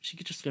 She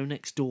could just go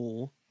next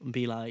door and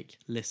be like,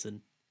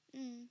 "Listen,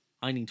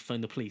 I need to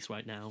phone the police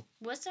right now."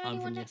 Was there I'm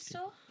anyone from the next FD.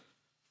 door?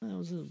 That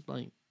was a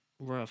like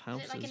row of Was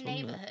houses. it like a wasn't it?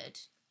 neighbourhood?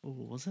 Oh,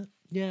 was it?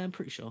 Yeah, I'm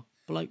pretty sure.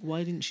 But like,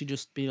 why didn't she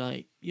just be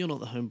like, "You're not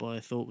the homeboy I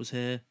thought was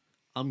here.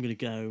 I'm gonna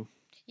go."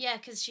 Yeah,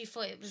 because she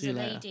thought it was See a you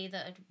later. lady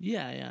that had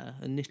Yeah,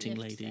 a knitting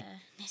lived lady.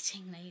 there.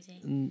 Knitting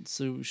lady. And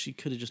so she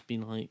could have just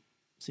been like,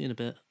 see you in a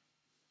bit.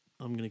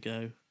 I'm going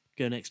to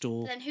go next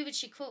door. Then who would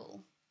she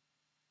call?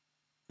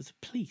 There's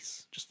the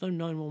police. Just phone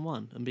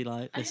 911 and be like, I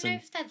don't know listen,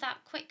 if they're that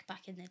quick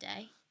back in the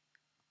day.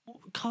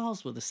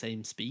 cars were the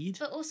same speed.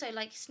 But also,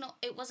 like,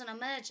 it was an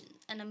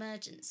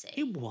emergency.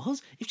 It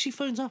was. If she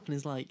phones up and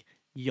is like,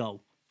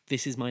 yo,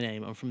 this is my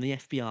name. I'm from the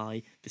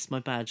FBI. This is my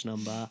badge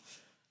number.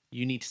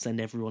 You need to send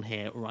everyone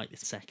here right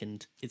this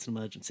second. It's an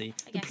emergency.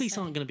 The guess police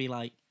so. aren't going to be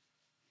like,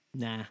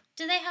 nah.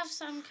 Do they have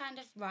some kind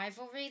of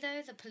rivalry,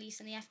 though, the police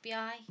and the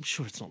FBI? I'm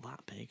sure it's not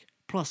that big.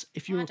 Plus,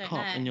 if you're I a don't cop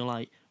know. and you're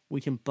like, we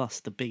can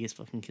bust the biggest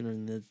fucking killer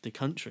in the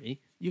country,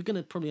 you're going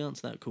to probably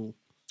answer that call.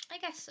 I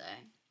guess so.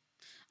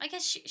 I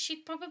guess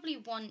she'd probably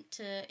want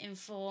to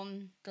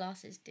inform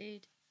Glasses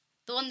Dude.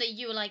 The one that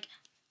you were like,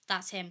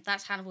 that's him,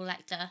 that's Hannibal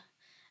Lecter.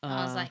 And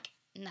I was like,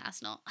 nah,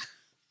 it's not.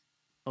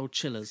 Oh,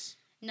 Chillers.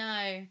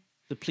 No.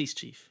 The police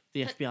chief.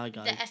 The FBI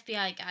guy. The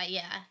FBI guy,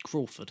 yeah.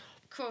 Crawford.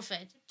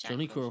 Crawford. Jack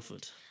Johnny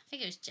Crawford. I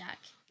think it was Jack.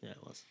 Yeah,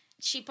 it was.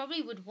 She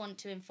probably would want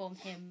to inform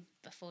him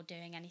before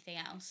doing anything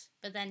else.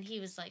 But then he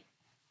was like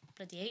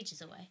bloody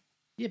ages away.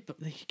 Yeah, but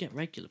they could get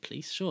regular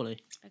police, surely.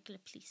 Regular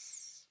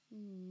police. I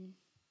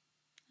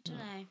don't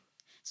know.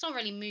 It's not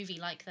really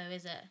movie-like, though,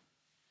 is it?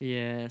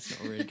 Yeah, it's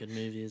not a really good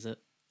movie, is it?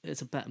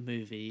 It's a better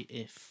movie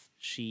if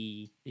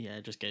she,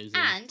 just goes in.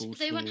 And balls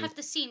they wouldn't forward. have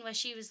the scene where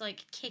she was,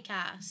 like,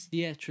 kick-ass.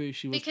 Yeah, true,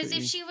 she was Because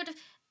pretty... if she would have...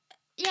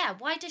 Yeah,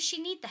 why does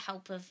she need the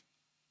help of,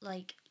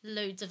 like,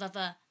 loads of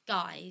other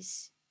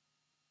guys?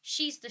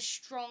 She's the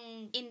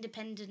strong,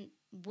 independent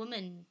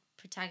woman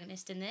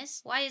protagonist in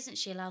this. Why isn't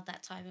she allowed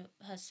that time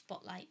of her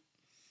spotlight?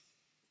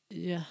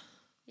 Yeah,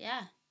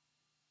 Yeah.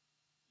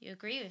 You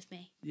agree with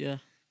me? yeah.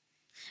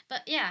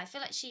 But yeah, I feel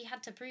like she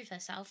had to prove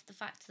herself. The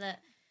fact that,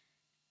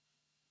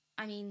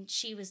 I mean,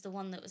 she was the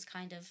one that was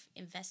kind of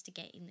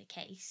investigating the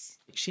case.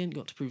 She ain't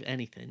got to prove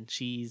anything.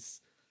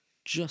 She's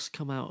just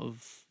come out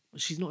of...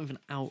 She's not even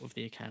out of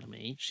the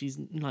academy. She's,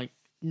 like,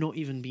 not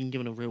even been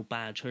given a real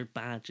badge. Her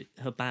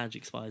badge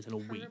expires in a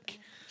week.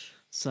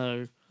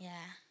 So... Yeah.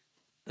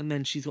 And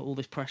then she's got all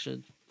this pressure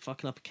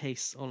fucking up a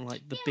case on,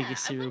 like, the Yeah,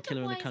 biggest I serial wonder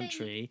killer in the why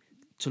country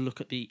to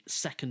look at the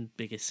second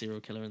biggest serial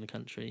killer in the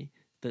country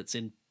that's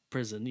in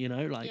prison, you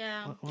know? Like,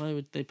 Yeah. why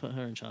would they put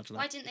her in charge of that?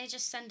 Why didn't they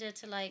just send her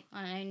to, like,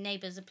 I don't know,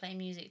 neighbours are playing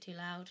music too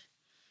loud?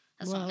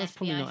 That's well, not an that's FBI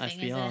probably not thing,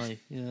 FBI. is it?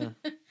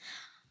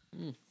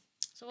 Yeah.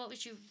 So what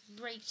would you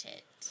rate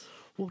it?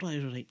 What would I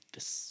rate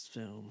this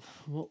film?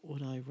 What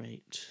would I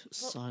rate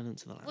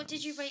Silence of the Lambs? What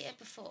did you rate it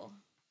before?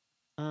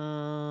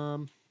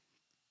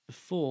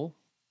 Before,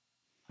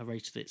 I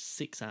rated it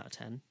 6 out of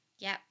 10.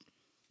 Yep.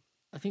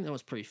 I think that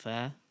was pretty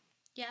fair.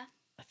 Yeah.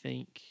 I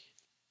think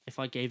if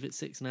I gave it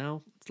 6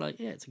 now, it's like,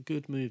 yeah, it's a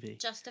good movie.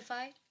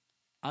 Justified?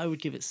 I would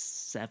give it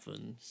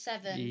 7.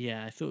 7.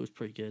 Yeah, I thought it was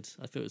pretty good.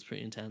 I thought it was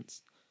pretty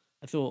intense.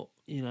 I thought,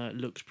 it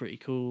looked pretty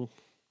cool.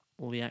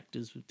 All the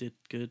actors did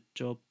good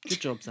job.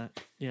 Good job,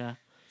 Zach. Yeah.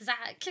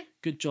 Zach.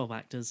 Good job,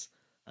 actors.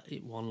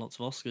 It won lots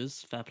of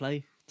Oscars. Fair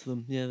play to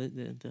them. Yeah,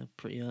 they're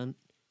pretty earned.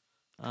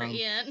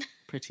 Pretty earned.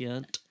 Pretty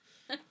earned.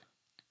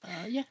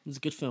 Yeah, it was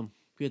a good film.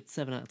 Good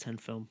 7 out of 10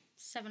 film.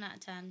 7 out of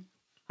 10.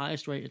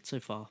 Highest rated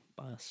so far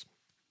by us.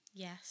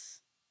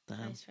 Yes. Damn.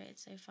 Highest rated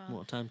so far.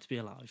 What a time to be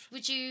alive.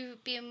 Would you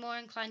be more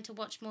inclined to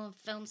watch more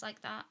films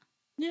like that?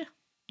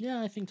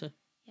 Yeah, I think so.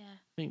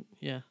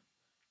 Yeah.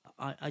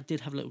 I did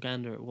have a little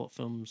gander at what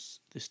films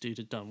this dude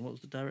had done. What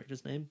was the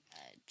director's name?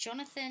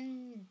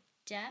 Jonathan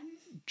Demme?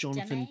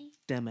 Jonathan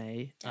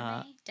Demme.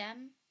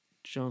 Demme?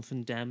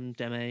 Jonathan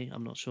Demme.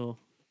 I'm not sure.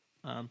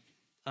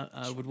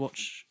 I would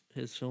watch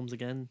his films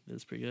again. It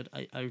was pretty good.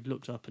 I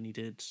looked up and he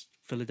did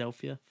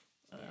Philadelphia.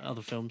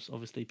 Other films,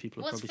 obviously,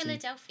 people have What's probably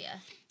Philadelphia?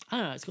 seen. I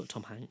don't know. It's got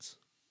Tom Hanks.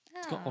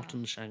 It's got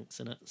Autumn Shanks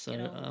in it. So,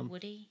 Good old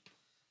Woody.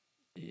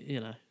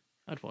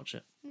 I'd watch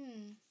it.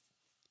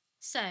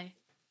 So,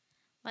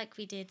 like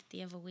we did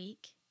the other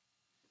week,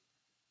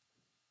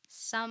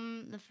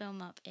 sum the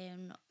film up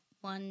in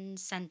one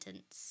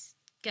sentence.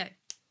 Go.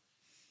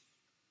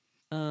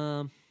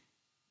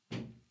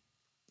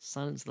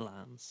 Silence of the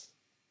Lambs.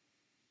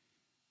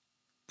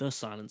 The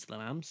Silence of the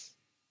Lambs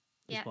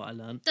is what I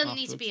learned. Doesn't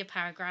need to be a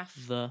paragraph.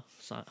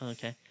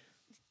 Okay.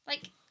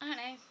 Like, I don't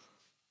know,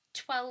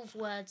 12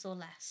 words or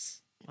less.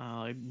 Oh,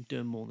 I'm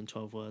doing more than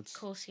 12 words.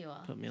 Of course you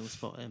are. Put me on the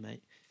spot there,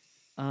 mate.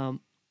 The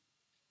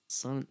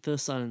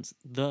Silence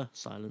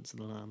of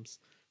the Lambs.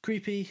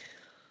 Creepy.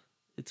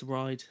 It's a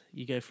ride.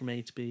 You go from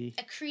A to B.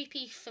 A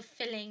creepy,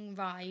 fulfilling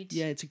ride.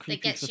 Yeah, it's a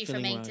creepy, that gets you from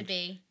fulfilling A to ride.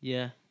 B.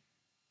 Yeah.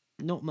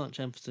 Not much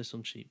emphasis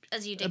on sheep.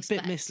 As you'd a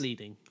expect. bit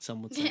misleading,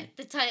 some would say.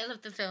 The title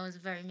of the film is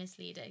very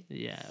misleading.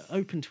 Yeah,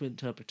 open to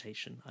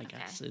interpretation, I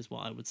guess, is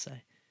what I would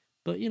say.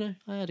 But, I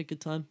had a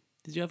good time.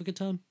 Did you have a good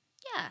time?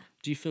 Yeah.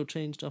 Do you feel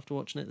changed after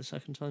watching it the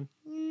second time?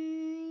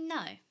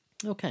 No.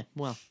 Okay,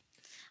 well.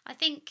 I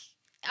think,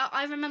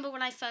 I remember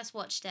when I first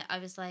watched it, I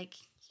was like,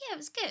 yeah, it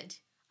was good.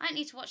 I don't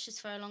need to watch this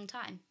for a long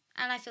time.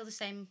 And I feel the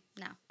same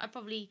now. I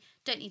probably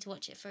don't need to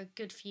watch it for a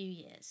good few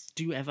years.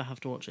 Do you ever have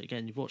to watch it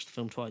again? You've watched the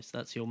film twice.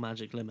 That's your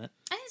magic limit.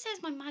 I didn't say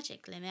it's my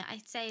magic limit.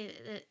 I'd say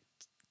that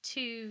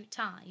 2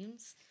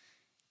 times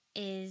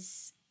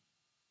is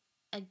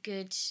a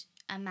good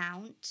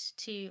amount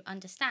to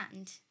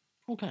understand.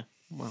 Okay.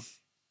 Well,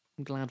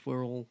 I'm glad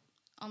we're all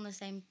on the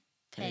same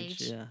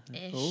page. Yeah.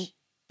 Oh.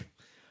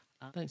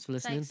 Thanks for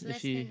listening.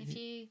 If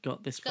you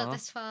got this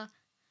far.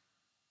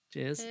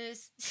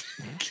 Cheers.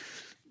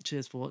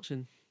 Cheers for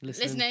watching.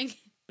 Listening.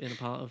 Being a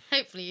part of.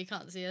 Hopefully you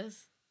can't see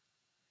us.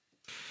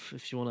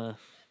 If you want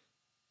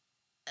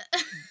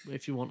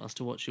us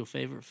to watch your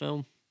favourite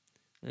film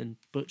and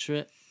butcher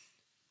it.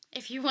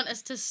 If you want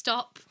us to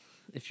stop.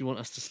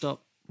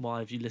 Why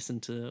have you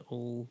listened to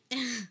all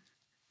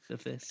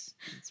of this?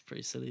 It's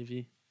pretty silly of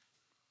you.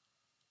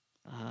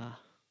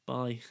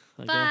 Bye.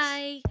 I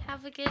guess.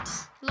 Have a good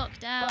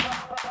lockdown.